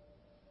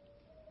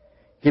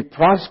 He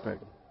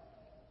prospered.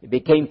 He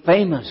became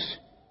famous.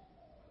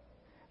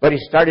 But he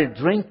started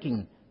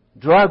drinking,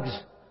 drugs,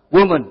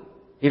 women.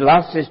 He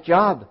lost his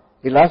job.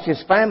 He lost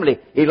his family.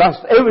 He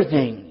lost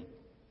everything.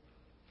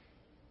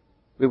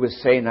 We would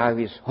say now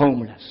he's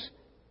homeless.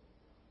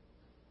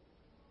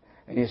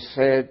 And he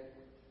said,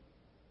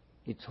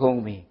 he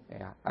told me,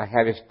 I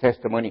have his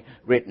testimony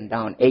written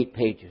down, 8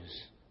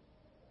 pages.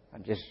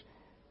 I'm just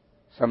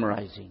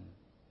summarizing.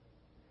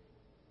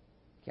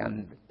 Que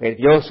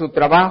perdió su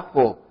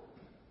trabajo.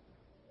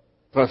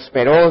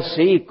 Prosperó,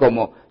 sí,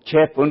 como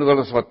chef, uno de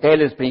los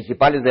hoteles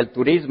principales del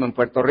turismo en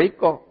Puerto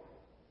Rico.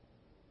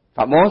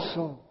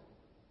 Famoso.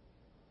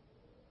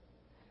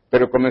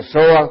 Pero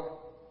comenzó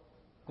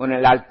con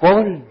el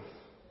alcohol,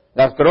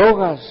 las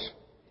drogas,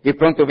 y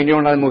pronto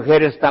vinieron las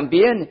mujeres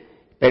también.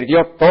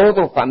 Perdió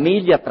todo,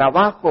 familia,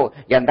 trabajo,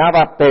 y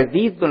andaba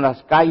perdido en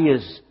las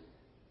calles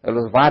de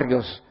los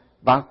barrios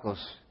bajos,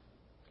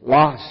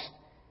 lost.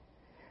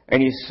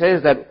 And he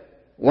says that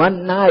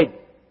one night,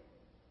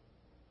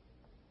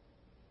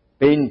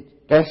 being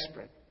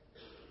desperate,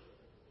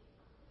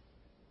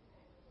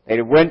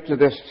 they went to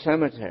the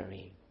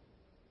cemetery.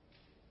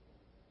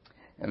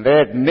 And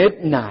there at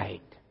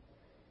midnight,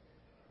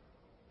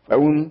 fue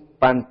un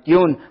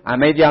panteón a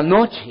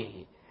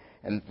medianoche.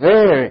 And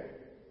there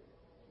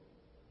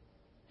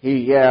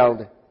he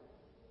yelled,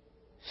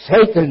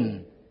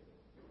 Satan.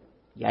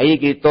 Y ahí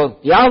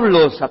gritó,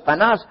 Diablo,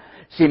 Satanás,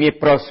 si me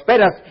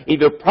prosperas, if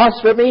you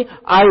prosper me,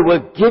 I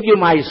will give you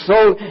my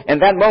soul.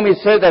 And that moment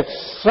he said that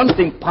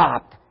something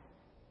popped.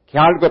 Que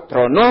algo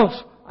tronó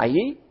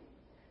allí.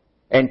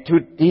 And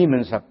 2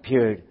 demons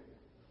appeared,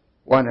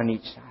 one on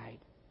each side.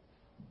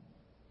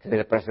 Se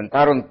le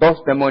presentaron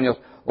 2 demonios,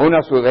 uno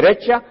a su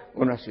derecha,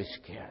 uno a su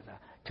izquierda.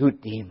 2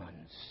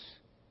 demons.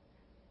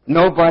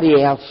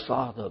 Nobody else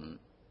saw them.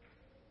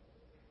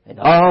 And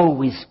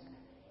always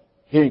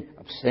hearing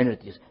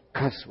obscenities,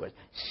 cuss words,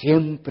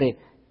 siempre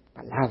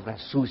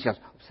palabras sucias,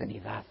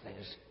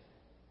 obscenidades.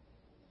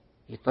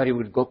 He thought he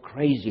would go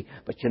crazy,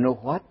 but you know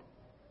what?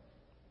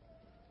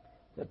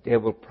 The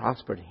devil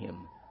prospered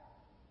him.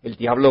 El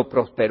diablo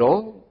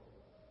prosperó.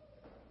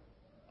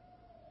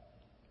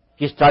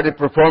 He started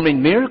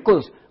performing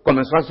miracles.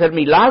 Comenzó a hacer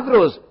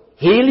milagros,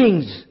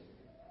 healings.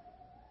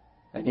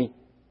 And he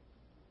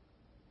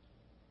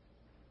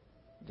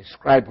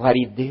described what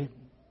he did.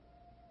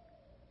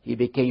 He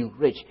became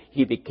rich.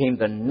 He became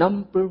the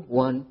number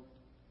 1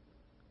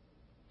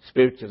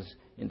 spiritualist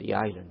in the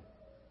island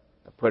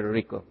of Puerto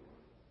Rico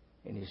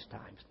in his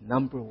times.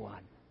 Number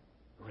 1,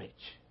 rich.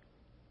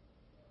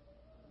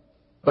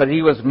 But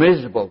he was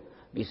miserable.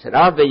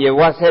 Miserable.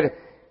 Llegó a ser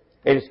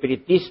el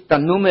espiritista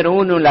número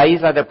 1 en la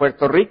isla de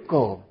Puerto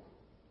Rico.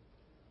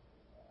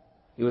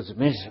 He was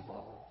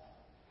miserable.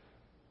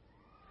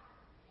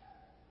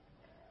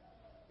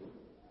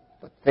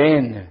 But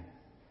then,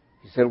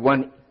 he said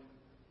one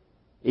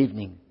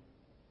evening,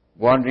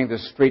 wandering the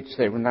streets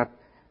there, una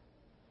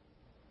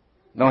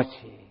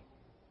noche,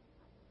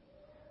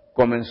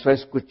 comenzó a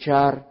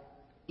escuchar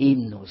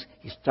himnos.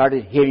 He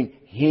started hearing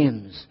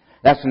hymns.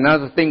 That's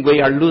another thing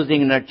we are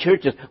losing in our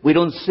churches. We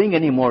don't sing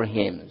any more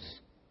hymns.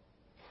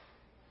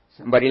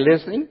 Somebody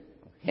listening?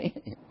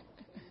 Okay.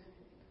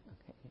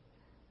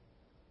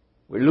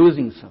 We're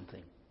losing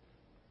something.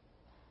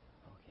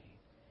 Okay.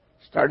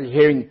 Started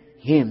hearing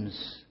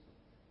hymns.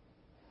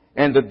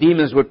 And the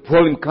demons would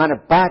pull him kind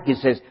of back. He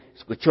says,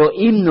 escuchó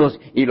himnos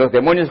y los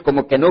demonios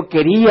como que no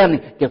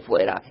querían que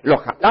fuera. Lo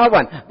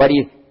jalaban, but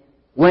he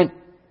went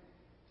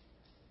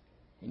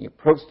and he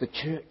approached the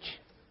church.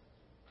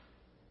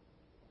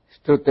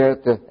 Stood there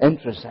at the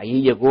entrance.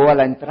 Ahí llegó a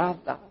la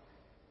entrada.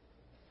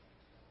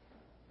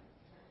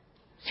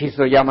 Se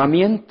hizo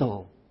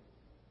llamamiento.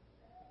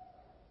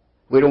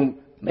 We don't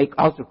make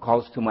altar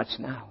calls too much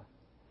now.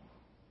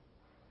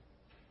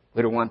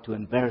 We don't want to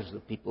embarrass the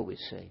people, we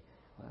say.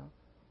 Well,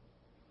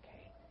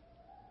 okay.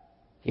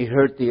 He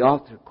heard the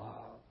altar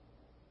call.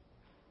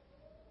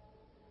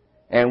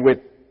 And with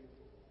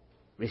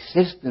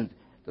resistance,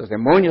 los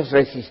demonios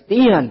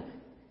resistían.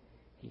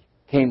 He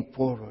came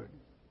forward.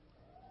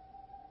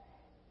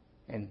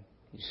 And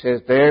he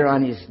says there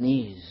on his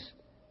knees,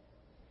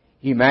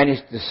 he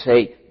managed to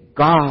say,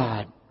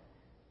 God,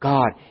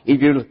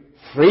 if you'll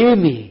free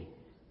me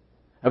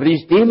of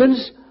these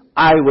demons,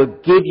 I will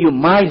give you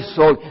my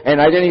soul. And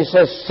then he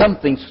says,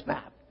 something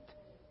snapped.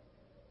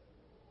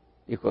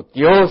 Dijo,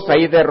 Dios,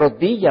 ahí de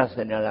rodillas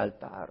en el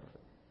altar.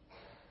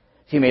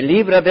 Si me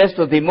libra de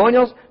estos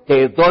demonios,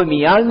 te doy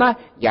mi alma.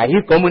 Y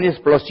ahí como una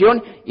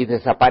explosión, y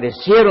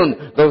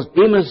desaparecieron. Those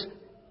demons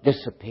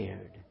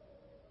disappeared.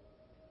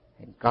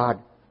 And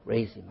God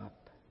raised him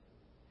up.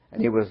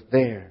 And he was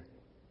there.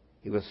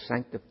 He was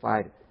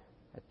sanctified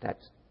at that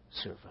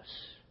service.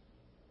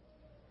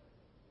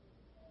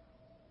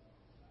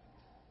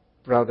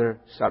 Brother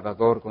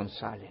Salvador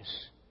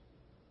Gonzalez.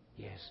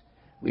 Yes,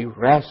 we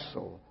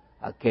wrestle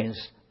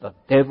against the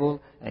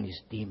devil and his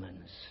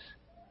demons.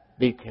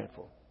 Be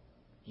careful.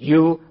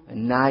 You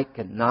and I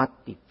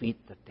cannot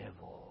defeat the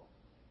devil.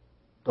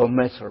 Don't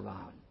mess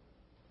around.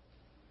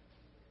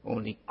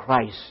 Only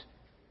Christ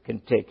can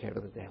take care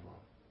of the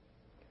devil.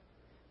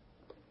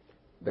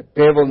 The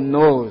devil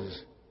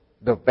knows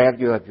the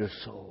value of your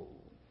soul.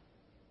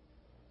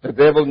 The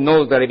devil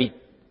knows that if he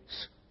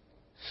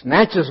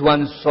snatches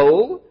one's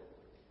soul,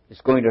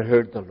 it's going to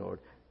hurt the Lord.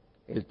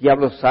 El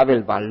diablo sabe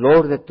el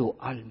valor de tu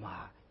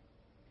alma.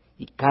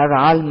 Y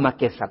cada alma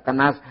que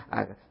Satanás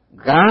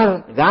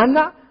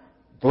gana,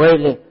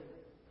 duele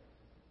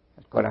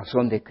el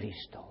corazón de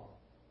Cristo.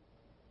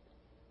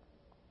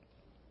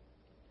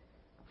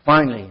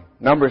 Finally,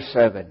 number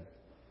 7.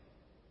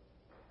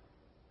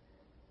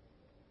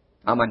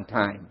 I'm on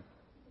time.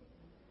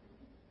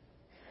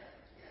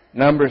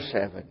 Number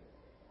 7.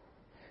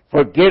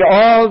 Forget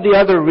all the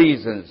other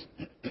reasons.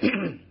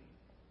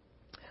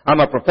 I'm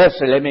a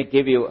professor. Let me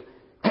give you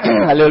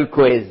a little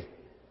quiz.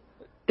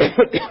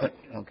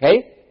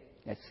 Okay?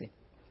 Let's see.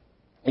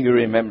 You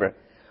remember.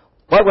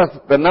 What was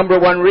the number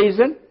 1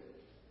 reason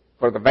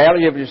for the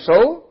value of your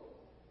soul?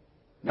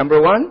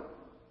 Number 1?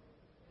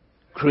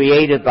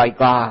 Created by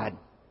God.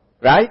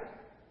 Right?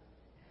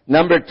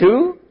 Number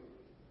 2?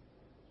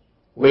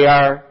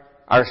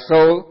 Our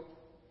soul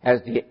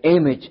has the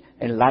image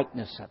and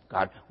likeness of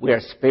God. We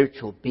are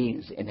spiritual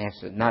beings in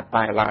essence, not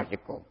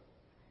biological.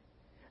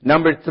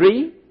 Number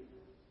 3,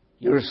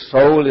 your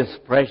soul is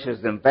precious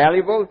and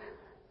valuable,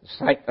 the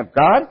sight of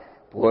God,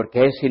 porque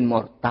es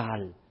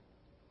inmortal.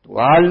 Tu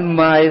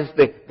alma es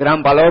de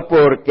gran valor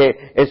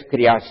porque es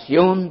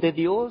creación de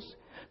Dios,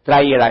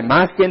 trae la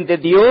imagen de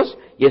Dios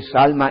y es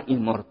alma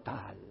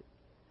inmortal.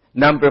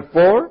 Number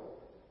 4,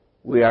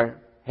 we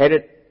are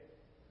headed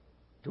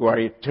to our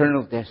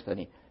eternal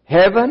destiny.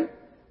 Heaven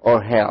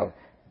or hell.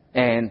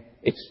 And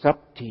it's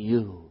up to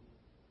you.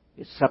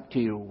 It's up to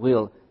your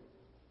will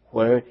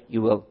where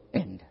you will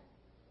end.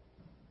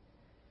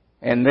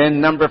 And then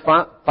number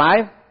 5,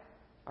 I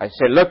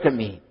said, look at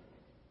me.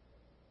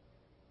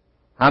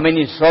 How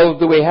many souls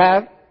do we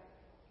have?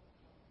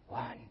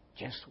 1,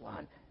 just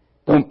 1.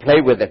 Don't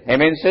play with it.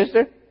 Amen,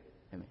 sister?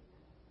 Amen.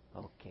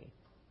 Okay.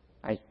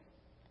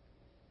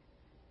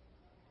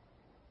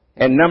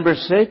 And number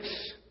 6,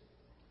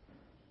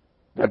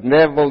 the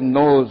devil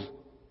knows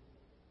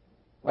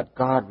what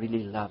God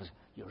really loves,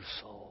 your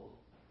soul.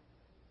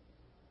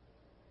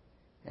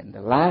 And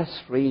the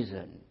last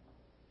reason,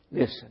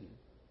 listen,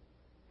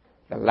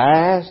 the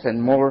last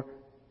and more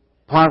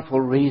powerful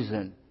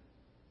reason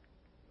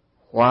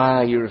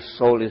why your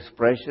soul is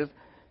precious,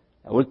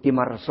 la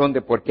última razón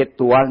de por qué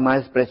tu alma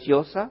es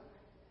preciosa,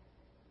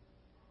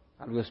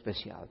 algo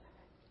especial.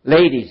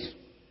 Ladies,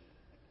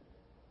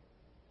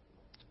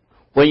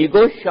 when you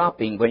go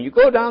shopping, when you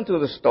go down to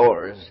the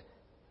stores,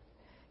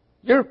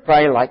 you're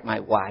probably like my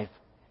wife.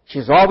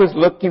 She's always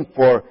looking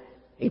for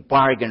a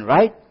bargain,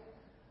 right?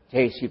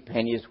 J.C.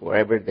 Penney's,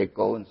 wherever they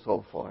go and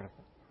so forth.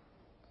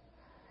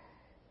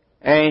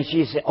 And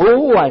she said,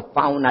 oh, I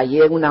found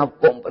ayer una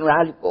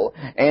compra algo.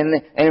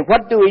 And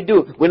what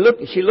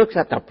do? She looks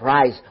at the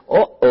price.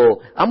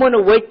 I'm going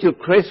to wait till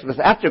Christmas,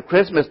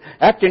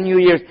 after New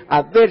Year's,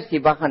 a ver si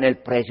bajan el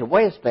precio.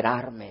 Voy a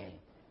esperarme.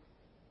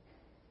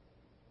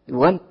 You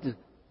want to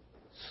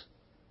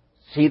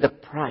see the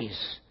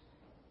price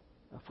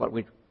of what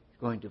we're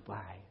going to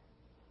buy.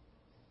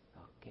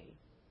 Okay.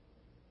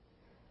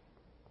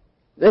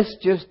 Let's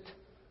just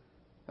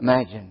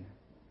imagine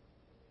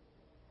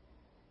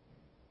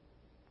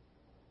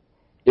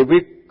if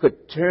we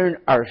could turn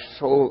our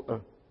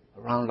soul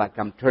around like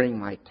I'm turning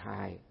my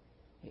tie.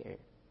 here.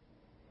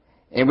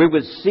 And we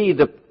would see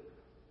the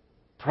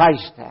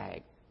price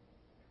tag.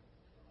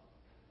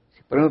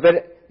 Si podemos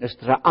ver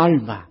nuestra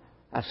alma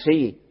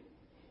así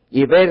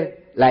y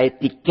ver la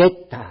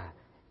etiqueta,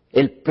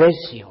 el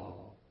precio.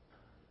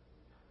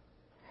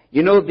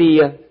 You know,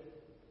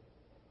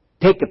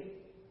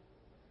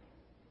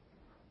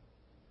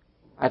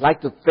 I'd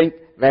like to think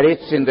that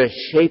it's in the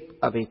shape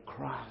of a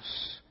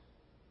cross.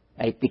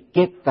 La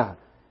etiqueta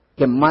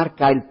que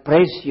marca el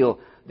precio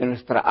de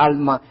nuestra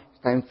alma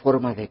está en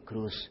forma de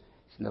cruz.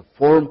 It's in the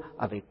form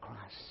of a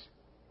cross.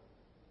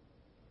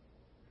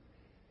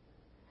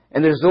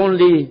 And there's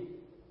only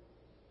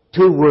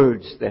 2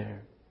 words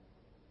there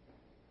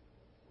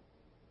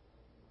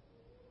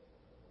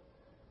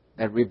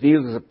that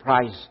reveals the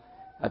price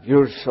of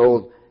your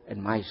soul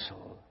and my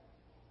soul.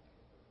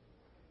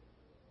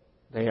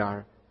 They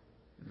are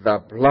the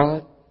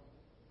blood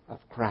of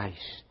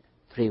Christ.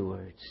 3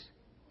 words.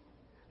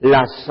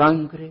 La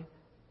sangre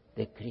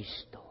de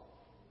Cristo.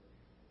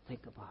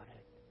 Think about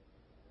it.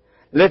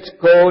 Let's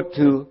go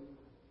to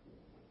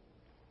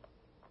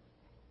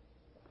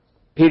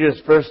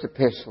Peter's first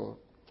epistle.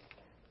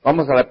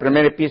 Vamos a la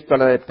primera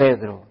epístola de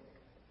Pedro.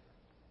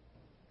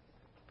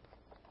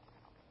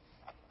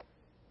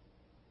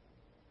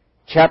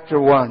 Chapter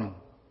 1.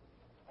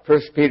 1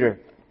 Peter,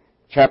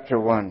 chapter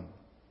 1.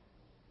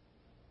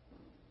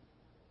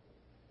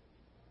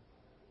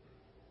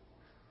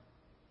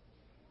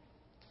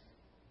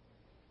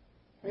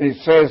 It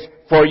says,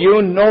 for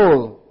you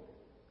know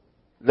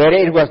that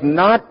it was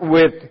not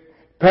with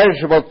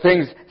perishable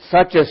things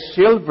such as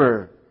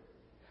silver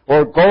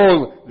or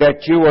gold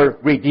that you were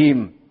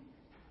redeemed,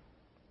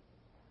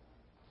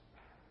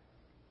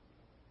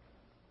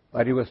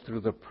 but it was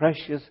through the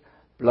precious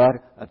blood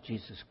of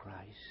Jesus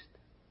Christ.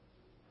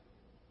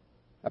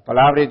 La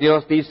palabra de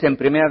Dios dice en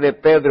 1 de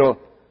Pedro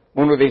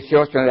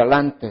 1:18 en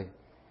adelante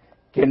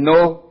que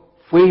no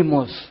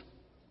fuimos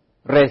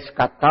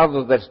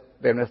rescatados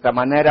de nuestra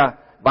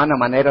vana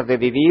manera de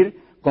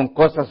vivir con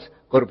cosas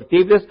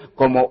corruptibles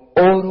como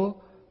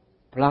oro,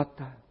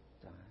 plata.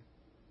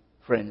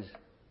 Friends,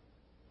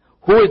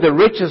 who is the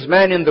richest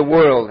man in the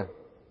world?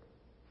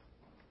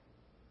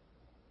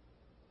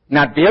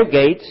 Not Bill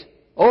Gates.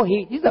 Oh,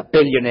 he's a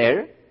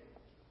billionaire.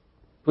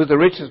 Who's the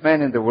richest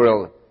man in the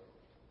world?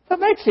 The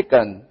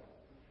Mexican.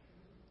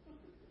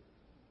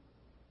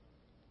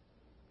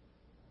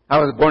 I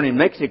was born in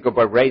Mexico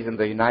but raised in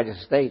the United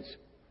States.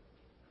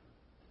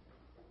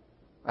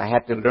 I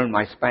had to learn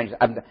my Spanish.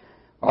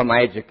 All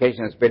my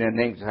education has been in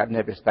English. I've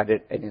never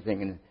studied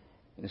anything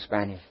in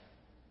Spanish.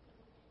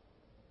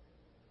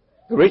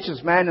 The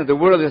richest man in the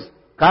world is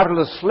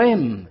Carlos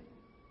Slim.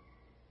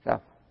 A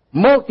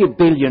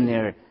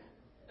multi-billionaire.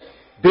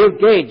 Bill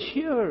Gates,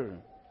 sure.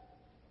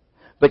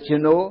 But you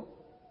know,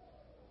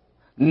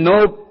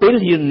 no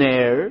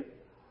billionaire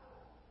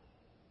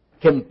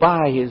can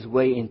buy his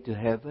way into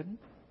heaven.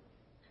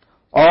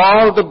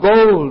 All the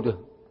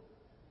gold,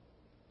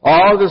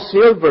 all the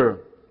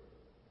silver,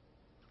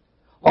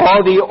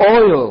 all the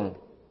oil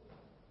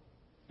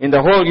in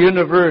the whole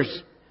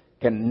universe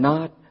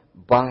cannot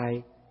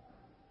buy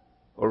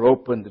or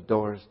open the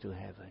doors to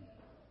heaven.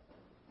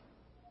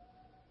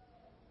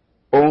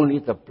 Only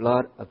the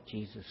blood of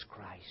Jesus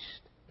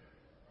Christ.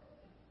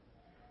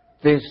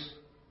 This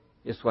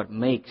is what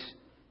makes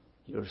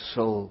your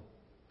soul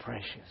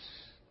precious.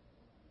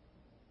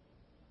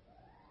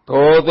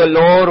 Todo el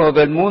oro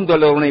del mundo,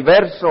 del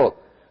universo,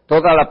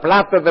 toda la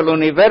plata del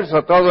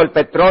universo, todo el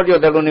petróleo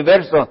del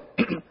universo,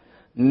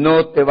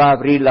 no te va a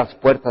abrir las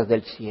puertas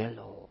del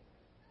cielo.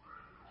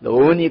 Lo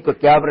único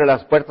que abre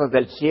las puertas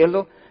del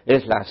cielo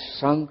es la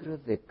sangre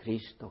de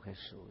Cristo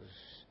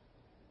Jesús.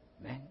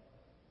 Amén.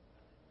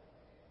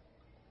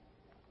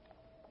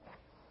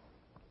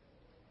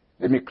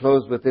 Let me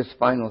close with this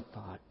final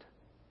thought.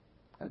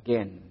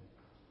 Again,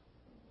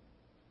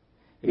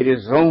 it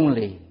is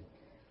only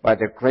by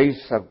the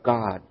grace of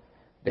God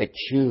that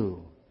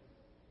you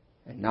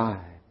and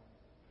I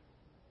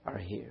are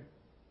here.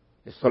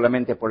 Es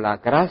solamente por la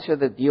gracia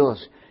de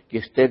Dios que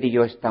usted y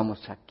yo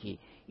estamos aquí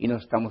y no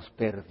estamos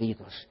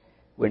perdidos.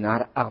 We're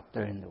not out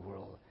there in the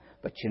world.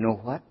 But you know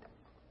what?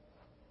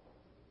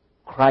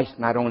 Christ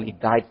not only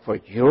died for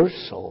your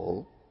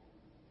soul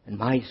and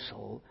my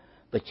soul,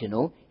 but you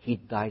know, He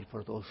died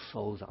for those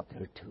souls out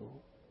there too.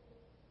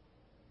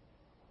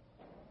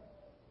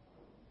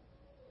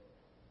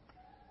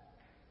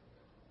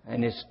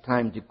 And it's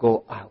time to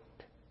go out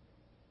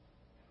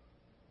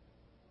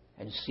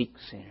and seek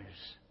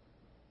sinners.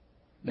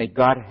 May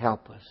God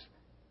help us.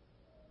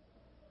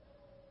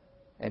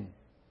 And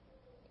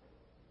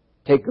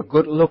take a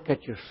good look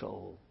at your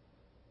soul.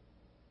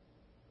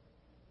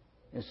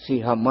 And see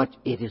how much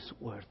it is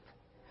worth.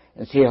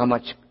 And see how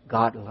much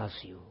God loves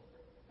you.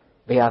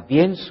 Vea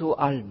bien su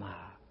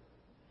alma.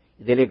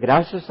 Y dele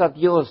gracias a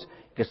Dios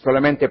que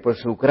solamente por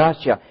su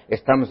gracia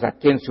estamos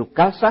aquí en su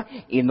casa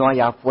y no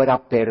allá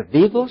afuera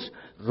perdidos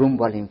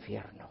rumbo al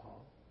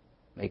infierno.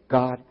 May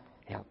God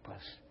help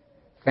us.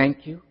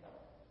 Thank you.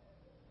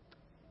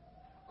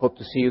 Hope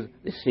to see you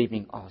this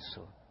evening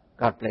also.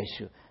 God bless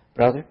you.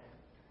 Brother,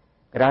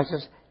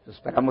 Gracias.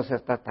 Esperamos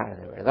esta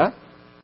tarde, ¿verdad?